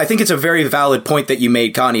I think it's a very valid point that you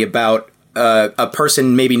made, Connie, about a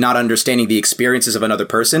person maybe not understanding the experiences of another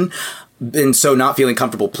person, and so not feeling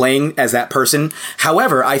comfortable playing as that person.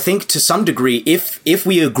 However, I think to some degree, if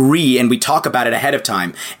we agree and we talk about it ahead of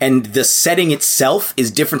time, and the setting itself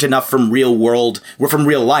is different enough from real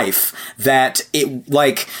life, that it,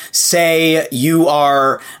 like, say you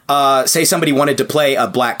are, say somebody wanted to play a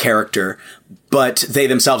black character, but they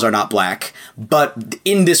themselves are not black. But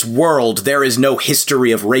in this world, there is no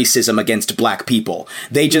history of racism against black people.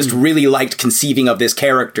 They just really liked conceiving of this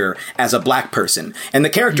character as a black person. And the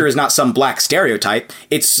character is not some black stereotype.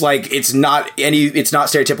 It's like, it's not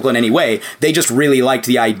stereotypical in any way. They just really liked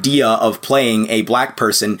the idea of playing a black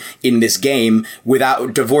person in this game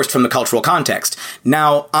without divorced from the cultural context.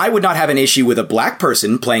 Now, I would not have an issue with a black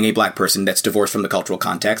person playing a black person that's divorced from the cultural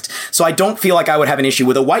context. So I don't feel like I would have an issue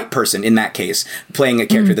with a white person in that case playing a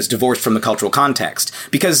character that's divorced from the cultural context,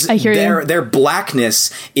 because their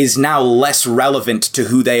blackness is now less relevant to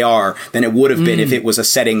who they are than it would have been if it was a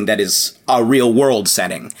setting that is a real world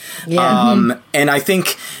setting. And I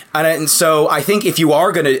think, and so I think if you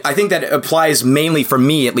are going to, I think that applies mainly for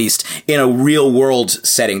me, at least, in a real world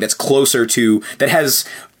setting that's closer to, that has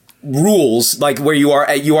rules, like where you are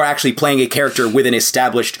actually playing a character with an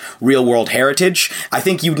established real world heritage. I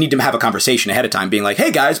think you need to have a conversation ahead of time being like,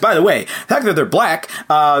 hey guys, by the way, the fact that they're black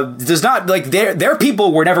does not, like, their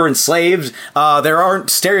people were never enslaved. There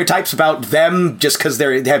aren't stereotypes about them just because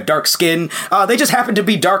they have dark skin. They just happen to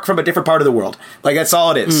be dark from a different part of the world. Like, that's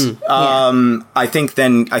all it is. I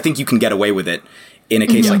think you can get away with it in a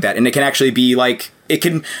case like that. And it can actually be like, it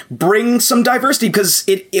can bring some diversity, because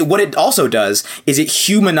what it also does is it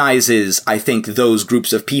humanizes, I think, those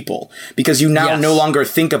groups of people, because you now no longer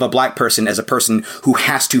think of a black person as a person who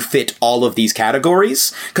has to fit all of these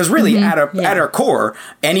categories. Because really, at our core,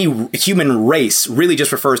 any human race really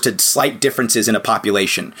just refers to slight differences in a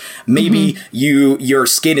population. Maybe your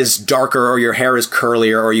skin is darker, or your hair is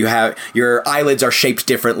curlier, or your eyelids are shaped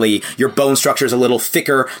differently, your bone structure is a little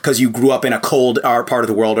thicker because you grew up in a cold part of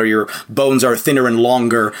the world, or your bones are thinner and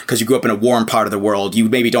longer because you grew up in a warm part of the world. You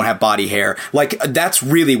maybe don't have body hair. Like, that's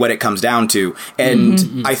really what it comes down to.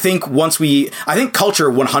 And I think I think culture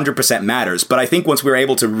 100% matters, but I think once we're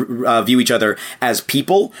able to view each other as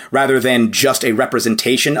people rather than just a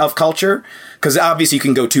representation of culture, because obviously you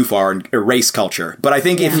can go too far and erase culture. But I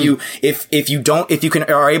think if you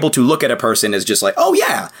are able to look at a person as just like, oh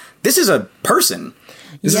yeah, this is a person.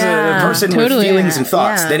 This is a person with feelings and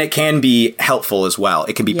thoughts, then it can be helpful as well.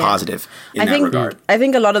 It can be positive in that regard. I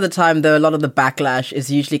think a lot of the time, though, a lot of the backlash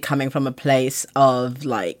is usually coming from a place of,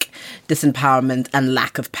 like, disempowerment and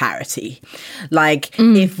lack of parity. Like,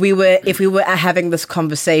 if we were having this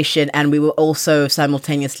conversation and we were also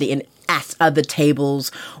simultaneously at other tables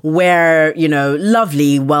where, you know,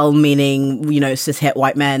 lovely, well-meaning, you know, cis-het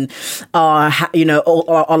white men are, you know,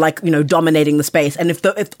 are like, you know, dominating the space. And if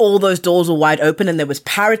all those doors were wide open and there was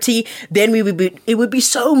parity, then it would be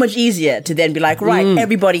so much easier to then be like, right,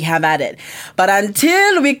 everybody have at it. But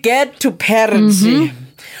until we get to parity,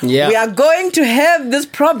 we are going to have this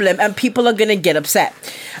problem and people are going to get upset.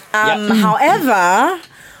 However,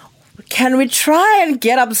 can we try and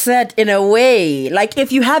get upset in a way? Like,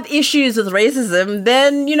 if you have issues with racism,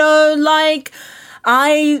 then, you know, like,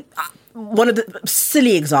 one of the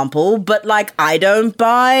silly example, but like, I don't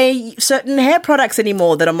buy certain hair products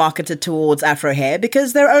anymore that are marketed towards Afro hair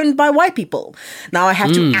because they're owned by white people. Now I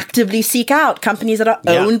have to actively seek out companies that are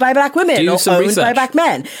owned by black women or owned by black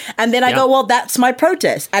men. And then I go, well, that's my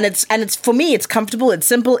protest. And it's for me, it's comfortable, it's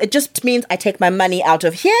simple. It just means I take my money out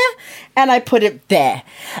of here and I put it there.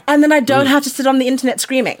 And then I don't have to sit on the internet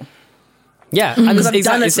screaming. Yeah, and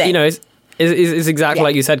it's exactly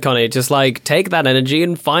like you said, Connie. Just like take that energy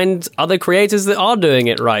and find other creators that are doing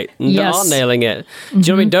it right and that are nailing it. Do you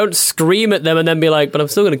know what I mean? Don't scream at them and then be like, but I'm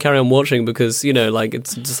still going to carry on watching because, you know, like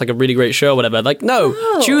it's just like a really great show or whatever. Like, no.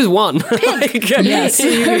 Choose one. Like, yes.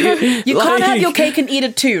 You can't have your cake and eat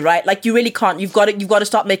it too, right? Like, you really can't. You've got to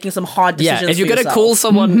start making some hard decisions. Yeah, if you're going to call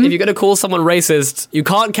someone, racist, you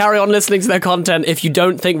can't carry on listening to their content if you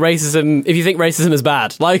think racism is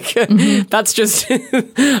bad. Like, that's just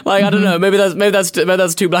like, I don't know. Maybe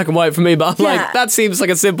that's too black and white for me, but like that seems like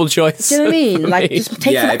a simple choice. Do you know what I mean? Like, just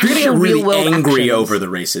take if you're getting really angry over the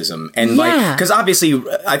racism, and like, because obviously,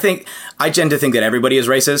 I tend to think that everybody is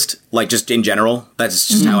racist, like just in general. That's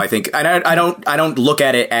just how I think. And I don't look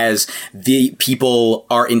at it as the people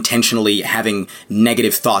are intentionally having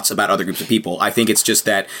negative thoughts about other groups of people. I think it's just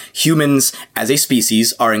that humans as a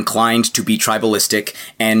species are inclined to be tribalistic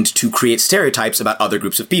and to create stereotypes about other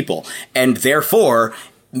groups of people, and therefore,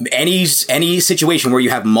 any situation where you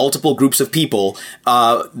have multiple groups of people,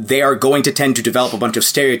 they are going to tend to develop a bunch of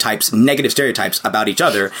stereotypes, negative stereotypes about each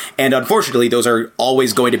other. And unfortunately, those are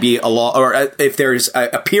always going to be or if there's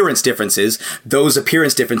appearance differences, those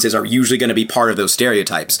appearance differences are usually going to be part of those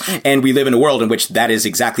stereotypes. And we live in a world in which that is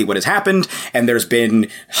exactly what has happened. And there's been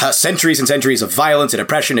centuries and centuries of violence and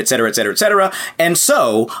oppression, et cetera, et cetera, et cetera. And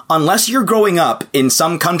so, unless you're growing up in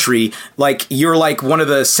some country, like you're like one of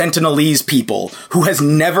the Sentinelese people who has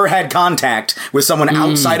never had contact with someone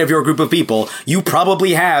outside of your group of people, you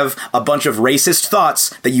probably have a bunch of racist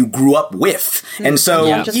thoughts that you grew up with. And so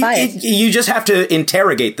you just have to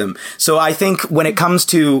interrogate them. So I think when it comes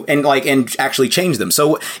to and actually change them.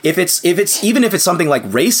 So if it's even if it's something like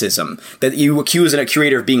racism that you accuse a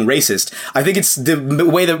curator of being racist, I think it's the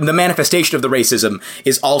way the manifestation of the racism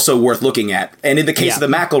is also worth looking at. And in the case of the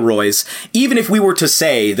McElroys, even if we were to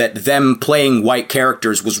say that them playing white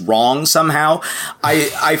characters was wrong somehow,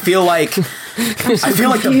 I feel like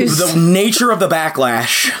the nature of the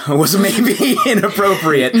backlash was maybe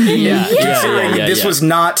inappropriate. This was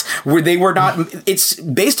not where they were not. It's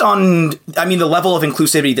based on, I mean, the level of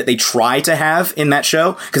inclusivity that they try to have in that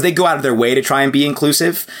show, because they go out of their way to try and be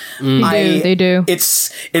inclusive. They do.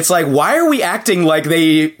 It's like, why are we acting like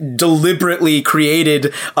they deliberately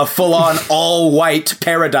created a full-on all-white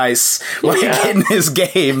paradise in this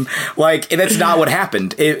game? Like, that's not what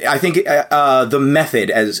happened. I think the method,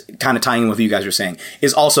 as kind of tying in with what you guys are saying,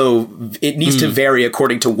 is also, it needs to vary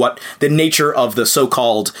according to what the nature of the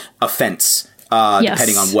so-called offense,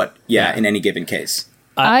 depending on what, in any given case.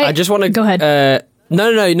 I just want to go ahead.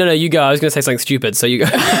 No, you go. I was going to say something stupid, so you go.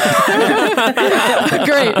 Great.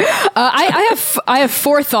 I have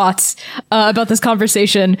four thoughts about this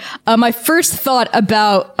conversation. My first thought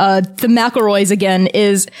about the McElroys again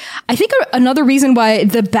is, I think another reason why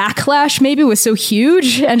the backlash maybe was so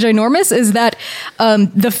huge and ginormous is that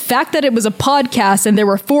the fact that it was a podcast and there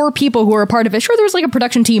were four people who were a part of it. Sure, there was like a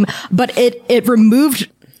production team, but it removed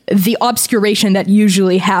the obscuration that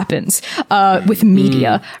usually happens with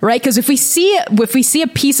media, right? Because if we see a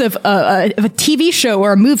piece of a TV show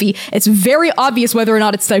or a movie, it's very obvious whether or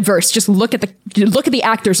not it's diverse. Just look at the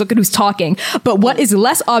actors, look at who's talking. But what is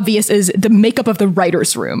less obvious is the makeup of the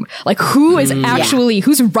writer's room. Like who is actually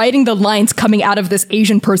who's writing the lines coming out of this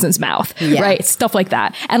Asian person's mouth, right? Stuff like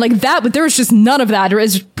that. And like that, but there was just none of that. It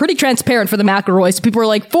was pretty transparent for the McElroys. People were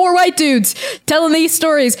like, 4 white dudes telling these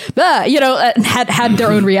stories, had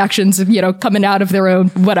their own reactions, coming out of their own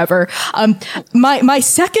whatever. My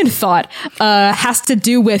second thought has to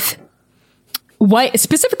do with why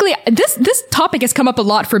specifically this topic has come up a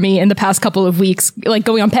lot for me in the past couple of weeks, like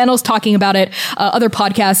going on panels, talking about it, other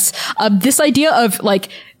podcasts, this idea of like,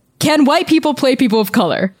 can white people play people of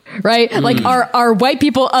color, right? Like, are white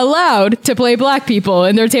people allowed to play black people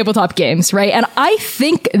in their tabletop games, right? And I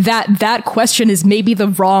think that question is maybe the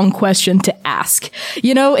wrong question to ask.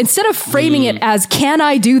 Instead of framing it as, can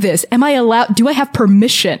I do this? Am I allowed? Do I have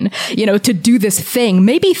permission, to do this thing?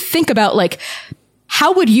 Maybe think about like,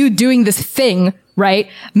 how would you doing this thing, right,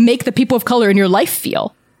 make the people of color in your life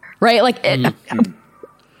feel, right? Like,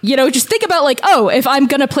 just think about like, oh, if I'm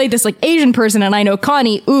going to play this like Asian person and I know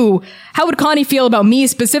Connie, how would Connie feel about me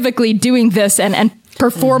specifically doing this and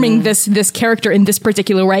performing this character in this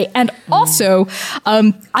particular way? And also,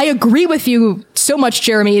 I agree with you so much,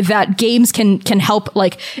 Jeremy, that games can help.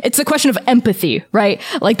 Like, it's a question of empathy, right?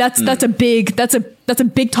 Like that's a big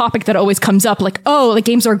topic that always comes up. Like, like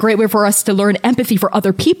games are a great way for us to learn empathy for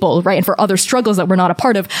other people, right? And for other struggles that we're not a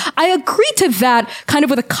part of. I agree to that, kind of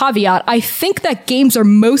with a caveat. I think that games are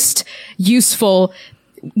most useful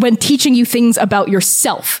when teaching you things about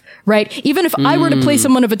yourself, right? Even if I were to play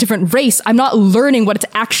someone of a different race, I'm not learning what it's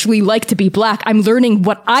actually like to be black. I'm learning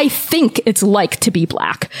what I think it's like to be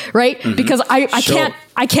black, right? Because I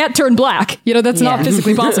can't turn black. That's not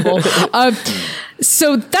physically possible.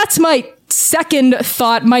 So that's my second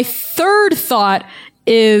thought. My third thought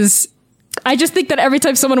is, I just think that every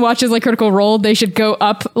time someone watches like Critical Role, they should go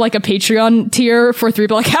up like a Patreon tier for 3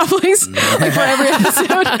 Black Halflings, like for every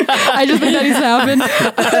episode. I just think that needs to happen.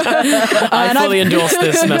 I fully endorse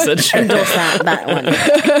this message. Endorse that one.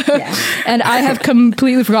 Yeah. And I have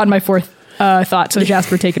completely forgotten my fourth thought. So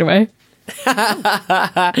Jasper, take it away. No,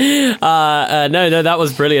 that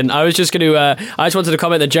was brilliant. I was just going to I just wanted to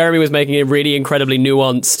comment that Jeremy was making a really incredibly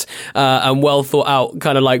nuanced and well thought out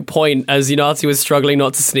kind of like point as Unati was struggling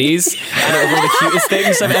not to sneeze, and it was one of the cutest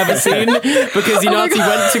things I've ever seen, because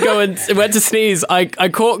Unati went to sneeze. I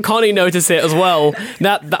caught Connie notice it as well,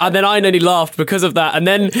 and then I nearly laughed because of that, and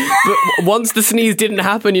then once the sneeze didn't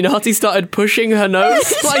happen, Unati started pushing her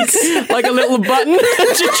nose like a little button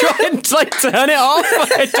to try and like turn it off.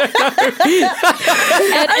 I don't know.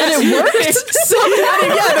 it worked.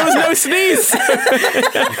 Yeah, there was no sneeze.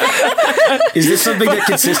 Is this something that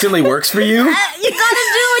consistently works for you? You gotta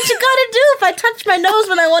do what you gotta do. If I touch my nose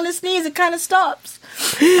when I want to sneeze, it kind of stops.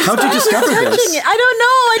 How'd you discover this? I don't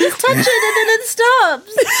know. I just touch it and then it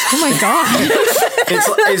stops. Oh my god!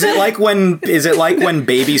 Is it like when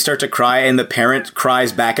babies start to cry and the parent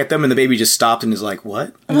cries back at them and the baby just stopped and is like,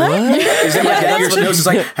 what? Is it like that? Your nose is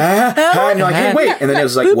like, and you're like, hey, wait, and the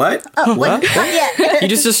nose is like, what? What? You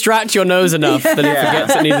just distract your nose enough that it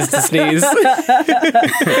forgets it needs to sneeze.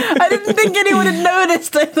 I didn't think anyone had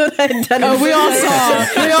noticed. I thought I had done it. We all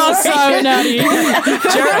saw it, Natty.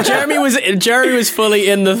 Jeremy was fully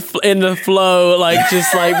in the flow, like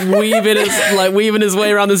just like weaving his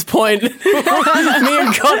way around this point. me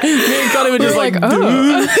and Connie were just like,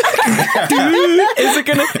 oh.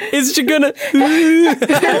 Is she gonna?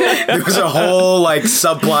 There was a whole like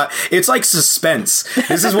subplot. It's like suspense.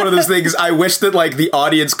 This is one of those things. I wish that like the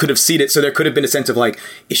audience could have seen it, so there could have been a sense of like,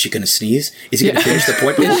 is she gonna sneeze? Is he gonna finish the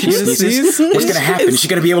point before she sneezes? What's gonna happen? Is she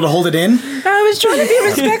gonna be able to hold it in? I was trying to be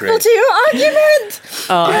respectful to your argument.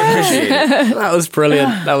 I appreciate it. That was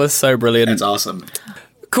brilliant. That was so brilliant. That's awesome.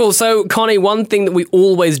 Cool. So, Connie, one thing that we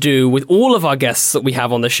always do with all of our guests that we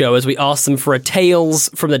have on the show is we ask them for a Tales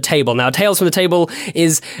from the Table. Now, Tales from the Table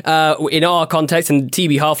is, in our context, in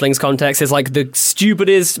TB Halfling's context, is like the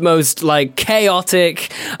stupidest, most like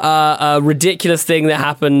chaotic, ridiculous thing that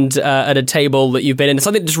happened at a table that you've been in.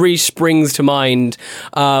 Something that just really springs to mind.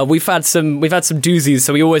 We've had some doozies,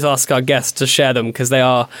 so we always ask our guests to share them because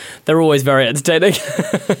they're always very entertaining.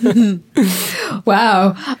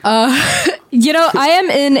 Wow. I am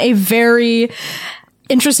in a very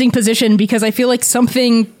interesting position because I feel like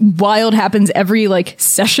something wild happens every like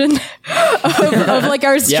session of like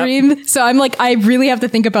our stream. Yep. So I'm like, I really have to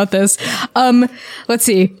think about this. Let's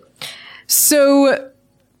see. So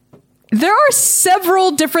there are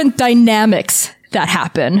several different dynamics that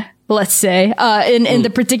happen. Let's say, in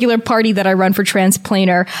the particular party that I run for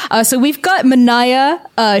Transplanar. So we've got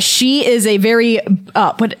Manaya. She is a very,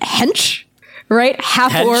 hench? Right?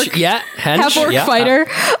 Half-orc. Half-orc fighter.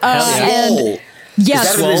 And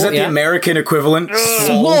yes. Is that the American equivalent?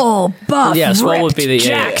 Swole, buff, Swole would be the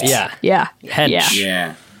jacked. Yeah. Hench.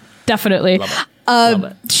 Yeah. Definitely. Love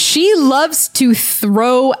it. She loves to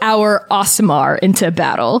throw our Aasimar into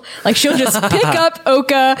battle. Like she'll just pick up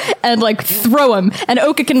Oka and like throw him, and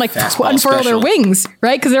Oka can like unfurl their wings,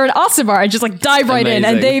 right? Because they're an Aasimar, and just like dive right in.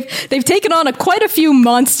 And they've taken on quite a few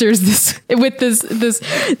monsters with this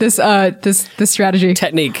strategy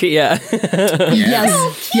technique. Yeah.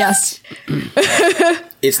 Yes.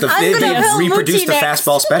 It's they've reproduced the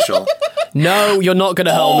fastball special. No, you're not going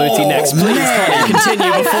to hurl Mooty next. Please, Connie,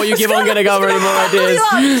 continue before you keep on getting over any more ideas.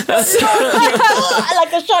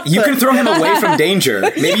 Like a shot. You can throw him away from danger.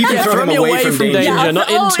 Maybe you can throw him away from danger. Not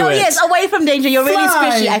into it. Yes, away from danger. You're really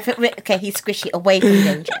squishy. Okay, he's squishy. Away from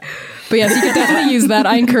danger. But yes, you can definitely use that.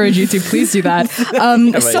 I encourage you to. Please do that.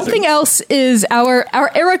 Something else is our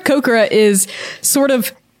Eric Kokura is sort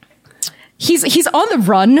of... He's on the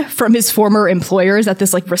run from his former employers at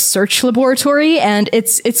this like research laboratory, and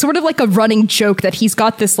it's sort of like a running joke that he's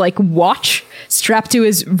got this like watch strapped to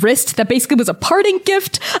his wrist that basically was a parting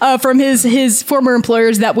gift from his former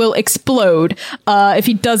employers that will explode if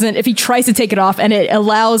he tries to take it off, and it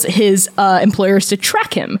allows his employers to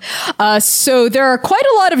track him. So there are quite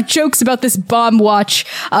a lot of jokes about this bomb watch,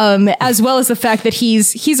 as well as the fact that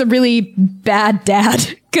he's a really bad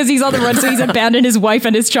dad. Because he's on the run, so he's abandoned his wife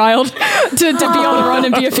and his child to be on the run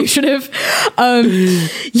and be a fugitive.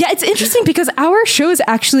 It's interesting because our show is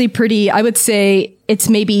actually pretty, I would say it's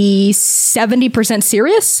maybe 70%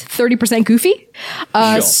 serious, 30% goofy.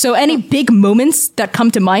 So any big moments that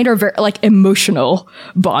come to mind are very like emotional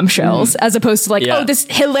bombshells, as opposed to like, this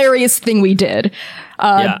hilarious thing we did.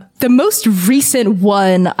 The most recent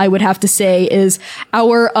one I would have to say is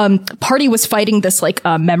our party was fighting this like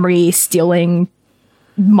memory stealing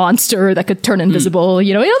monster that could turn invisible,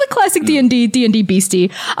 the classic D&D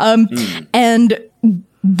beastie. And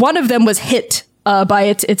one of them was hit by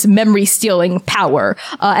its memory stealing power.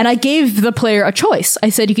 And I gave the player a choice. I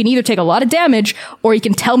said, you can either take a lot of damage or you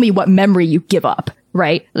can tell me what memory you give up.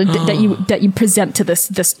 Right? that you present to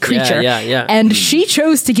this creature. Yeah. And she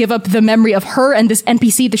chose to give up the memory of her and this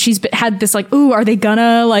NPC that she's had this like, ooh, are they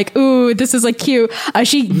gonna like, ooh, this is like cute.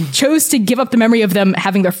 She chose to give up the memory of them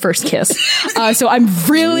having their first kiss. So I'm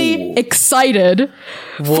really excited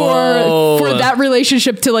for that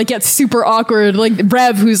relationship to like get super awkward. Like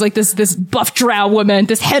Rev, who's like this buff drow woman,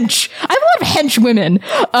 this hench. I have a lot of hench women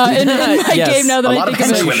in my game now that I think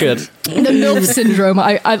of it. The MILF syndrome,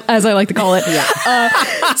 as I like to call it.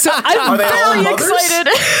 So I'm very excited.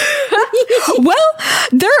 Well,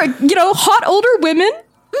 they're, hot older women.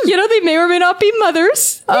 They may or may not be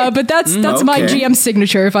mothers, but that's my GM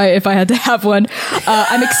signature if I had to have one.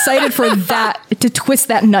 I'm excited for that, to twist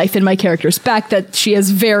that knife in my character's back that she's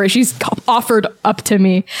offered up to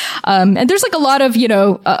me. And there's like a lot of,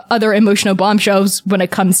 other emotional bombshells when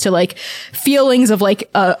it comes to like feelings of like,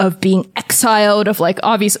 of being exiled, of like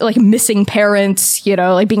obviously like missing parents,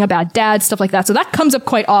 like being a bad dad, stuff like that. So that comes up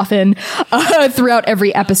quite often, throughout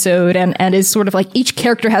every episode and is sort of like each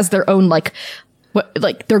character has their own like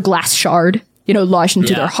their glass shard, lodged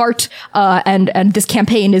into their heart. And this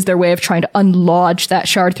campaign is their way of trying to unlodge that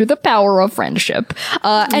shard through the power of friendship.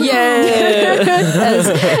 As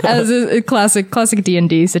a classic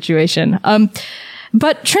D&D situation.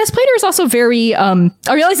 But Translator is also very, I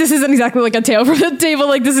realize this isn't exactly like a tale from the table.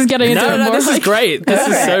 Like this is getting into more. This is great. This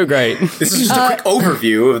is so great. This is just a quick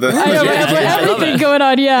overview of the everything going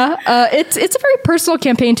on. Yeah. It's a very personal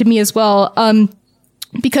campaign to me as well.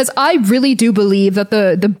 Because I really do believe that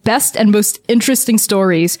the best and most interesting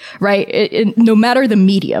stories, right, no matter the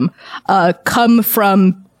medium, come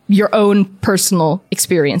from your own personal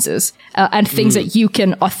experiences and things that you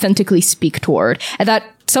can authentically speak toward, and that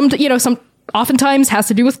some oftentimes has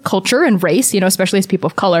to do with culture and race, especially as people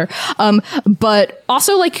of color, but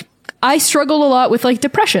also like I struggle a lot with like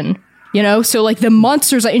depression. So like the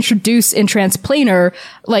monsters I introduce in Transplanar,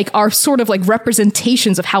 like are sort of like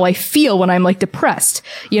representations of how I feel when I'm like depressed.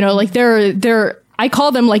 Like I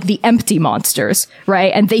call them like the empty monsters,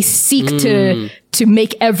 right? And they seek to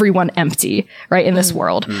make everyone empty, right? In this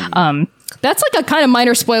world. That's like a kind of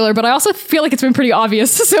minor spoiler, but I also feel like it's been pretty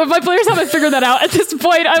obvious. So if my players haven't figured that out at this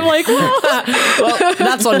point, I'm like, well,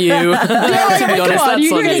 that's on you. To be honest, that's on you.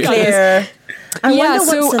 Clear. I wonder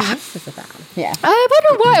what Celeste is about. Yeah.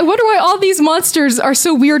 I wonder why all these monsters are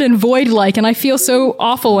so weird and void-like, and I feel so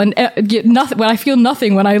awful and get nothing when I feel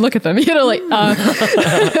nothing when I look at them. All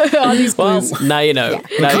these clues. Well, now you know.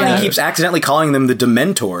 Yeah. Connie keeps accidentally calling them the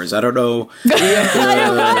Dementors. I don't know.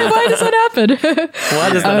 Why does that happen? Why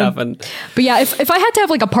does that happen? But yeah, if I had to have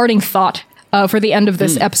like a parting thought for the end of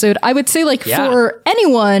this episode, I would say like for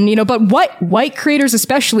anyone, but white creators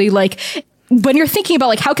especially, like when you're thinking about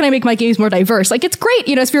like how can I make my games more diverse, like it's great,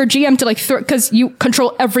 if you're a GM to like because you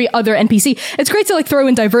control every other NPC, it's great to like throw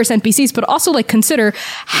in diverse NPCs, but also like consider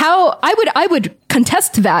how I would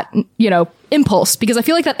contest that impulse, because I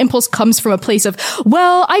feel like that impulse comes from a place of,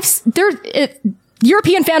 well,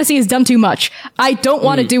 European fantasy has done too much. I don't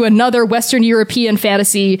want to do another Western European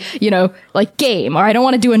fantasy, like game, or I don't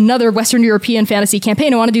want to do another Western European fantasy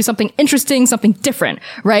campaign. I want to do something interesting, something different,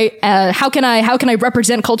 right? How can I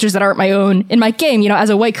represent cultures that aren't my own in my game,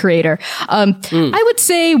 as a white creator? I would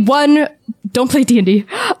say don't play D&D.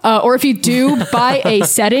 Or if you do, buy a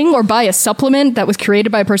setting or buy a supplement that was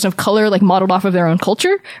created by a person of color, like modeled off of their own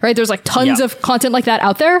culture, right? There's like tons of content like that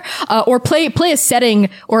out there. Or play a setting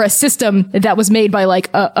or a system that was made by like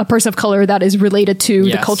a person of color that is related to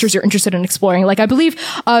the cultures you're interested in exploring. Like I believe,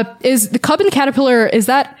 is the Cub and Caterpillar, is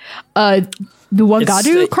that, the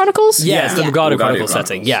Wagadu Chronicles? Yeah, it's the Wagadu Chronicles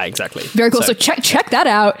setting. Yeah, exactly. Very cool. So check that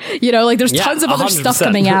out. Like there's tons of other 100%. Stuff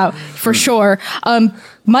coming out for sure.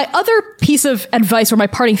 My other piece of advice or my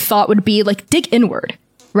parting thought would be like dig inward,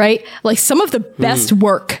 right? Like some of the best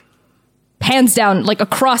work, hands down, like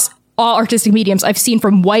across all artistic mediums I've seen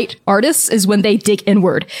from white artists is when they dig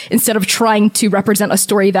inward instead of trying to represent a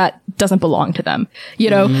story that doesn't belong to them.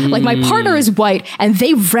 Like my partner is white and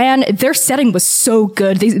their setting was so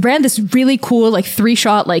good. They ran this really cool, like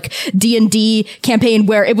 3-shot, like D&D campaign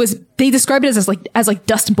where they described it as like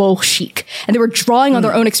Dust Bowl chic. And they were drawing on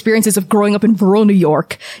their own experiences of growing up in rural New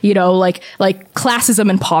York, like classism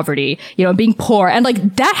and poverty, being poor. And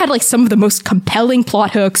like that had like some of the most compelling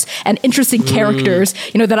plot hooks and interesting characters,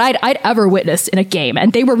 that I'd ever witnessed in a game.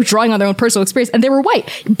 And they were drawing on their own personal experience and they were white,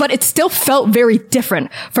 but it still felt very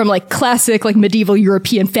different from like classic, like medieval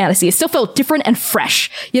European fantasy. It still felt different and fresh,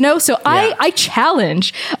 So I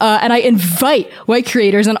challenge, and I invite white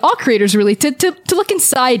creators and all creators really to look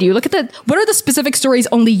inside you, look at what are the specific stories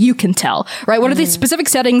only you can tell, right? What are the specific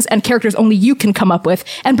settings and characters only you can come up with,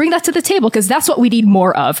 and bring that to the table, because that's what we need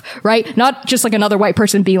more of, right? Not just like another white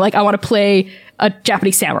person being like, I want to play a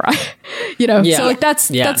Japanese samurai, So like that's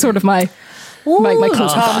sort of my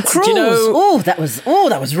close Tom thoughts. Cruise. That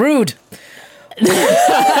was rude. I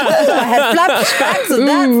had flashbacks of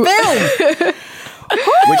that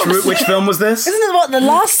film. Which film was this? Isn't it what, The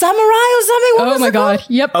Last Samurai or something? Oh my god!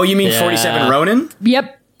 Yep. Oh, you mean 47 Ronin?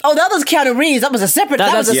 Yep. Oh, that was Keanu Reeves. That was a separate.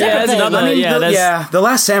 That was a separate thing. The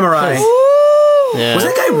Last Samurai. Was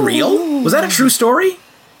that guy real? Was that a true story?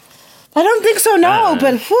 I don't think so. No,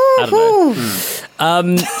 but I don't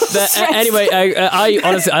Anyway, I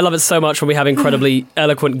honestly, I love it so much when we have incredibly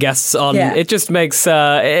eloquent guests on. Yeah. It just makes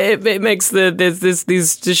it makes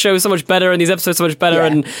these shows so much better and these episodes so much better. Yeah.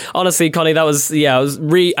 And honestly, Connie, that was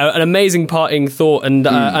an amazing parting thought, and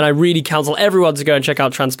I really counsel everyone to go and check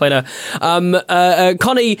out Transplaner.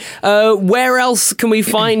 Connie, where else can we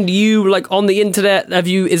find you, like, on the internet?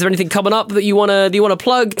 Is there anything coming up that you wanna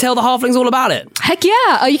plug? Tell the halflings all about it. Heck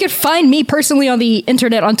yeah! You can find me personally on the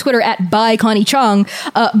internet on Twitter at @byConnie Chang.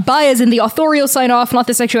 By as in the authorial sign off, not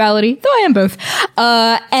the sexuality, though I am both.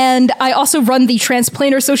 And I also run the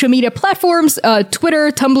Transplaner social media platforms: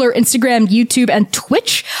 Twitter, Tumblr, Instagram, YouTube, and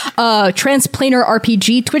Twitch. Transplaner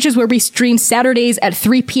RPG. Twitch is where we stream Saturdays at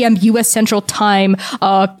 3 p.m. U.S. Central Time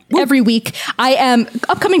every week.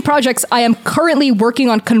 Upcoming projects. I am currently working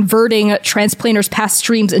on converting Transplaner's past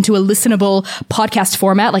streams into a listenable podcast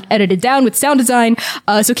format, like edited down with sound design.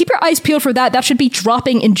 So keep your eyes peeled for that. That should be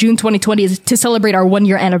dropping in June 2020 to celebrate our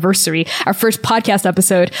 1-year anniversary, our first podcast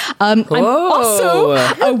episode. I'm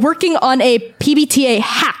also working on a PBTA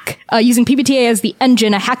hack, using PBTA as the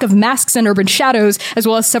engine, a hack of Masks and Urban Shadows, as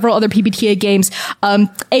well as several other PBTA games.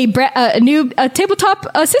 A new tabletop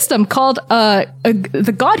system called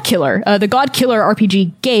the God Killer, the God Killer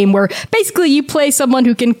RPG game, where basically you play someone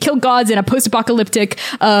who can kill gods in a post-apocalyptic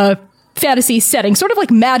fantasy setting, sort of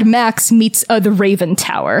like Mad Max meets the Raven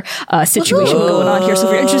Tower situation going on here. So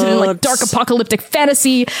if you're interested in like dark apocalyptic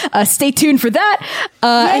fantasy, stay tuned for that.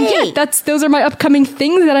 And yeah, those are my upcoming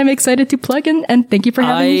things that I'm excited to plug in. And thank you for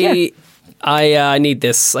having me here. I need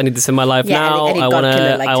this. I need this in my life now. I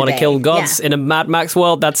want to kill gods in a Mad Max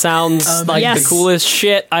world. That sounds like the coolest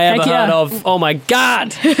shit I ever heard of. Oh my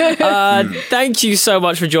god! Thank you so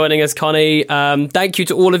much for joining us, Connie. Thank you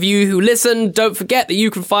to all of you who listened. Don't forget that you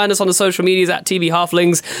can find us on the social medias at TV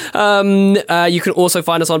Halflings. You can also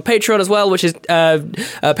find us on Patreon as well, which is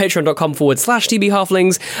patreon.com/TV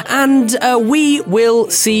Halflings. And we will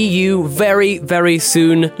see you very, very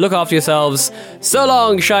soon. Look after yourselves. So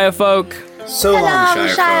long, Shire folk. So long,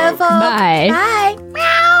 Shire folk. Bye. Bye.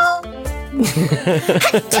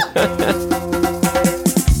 Meow.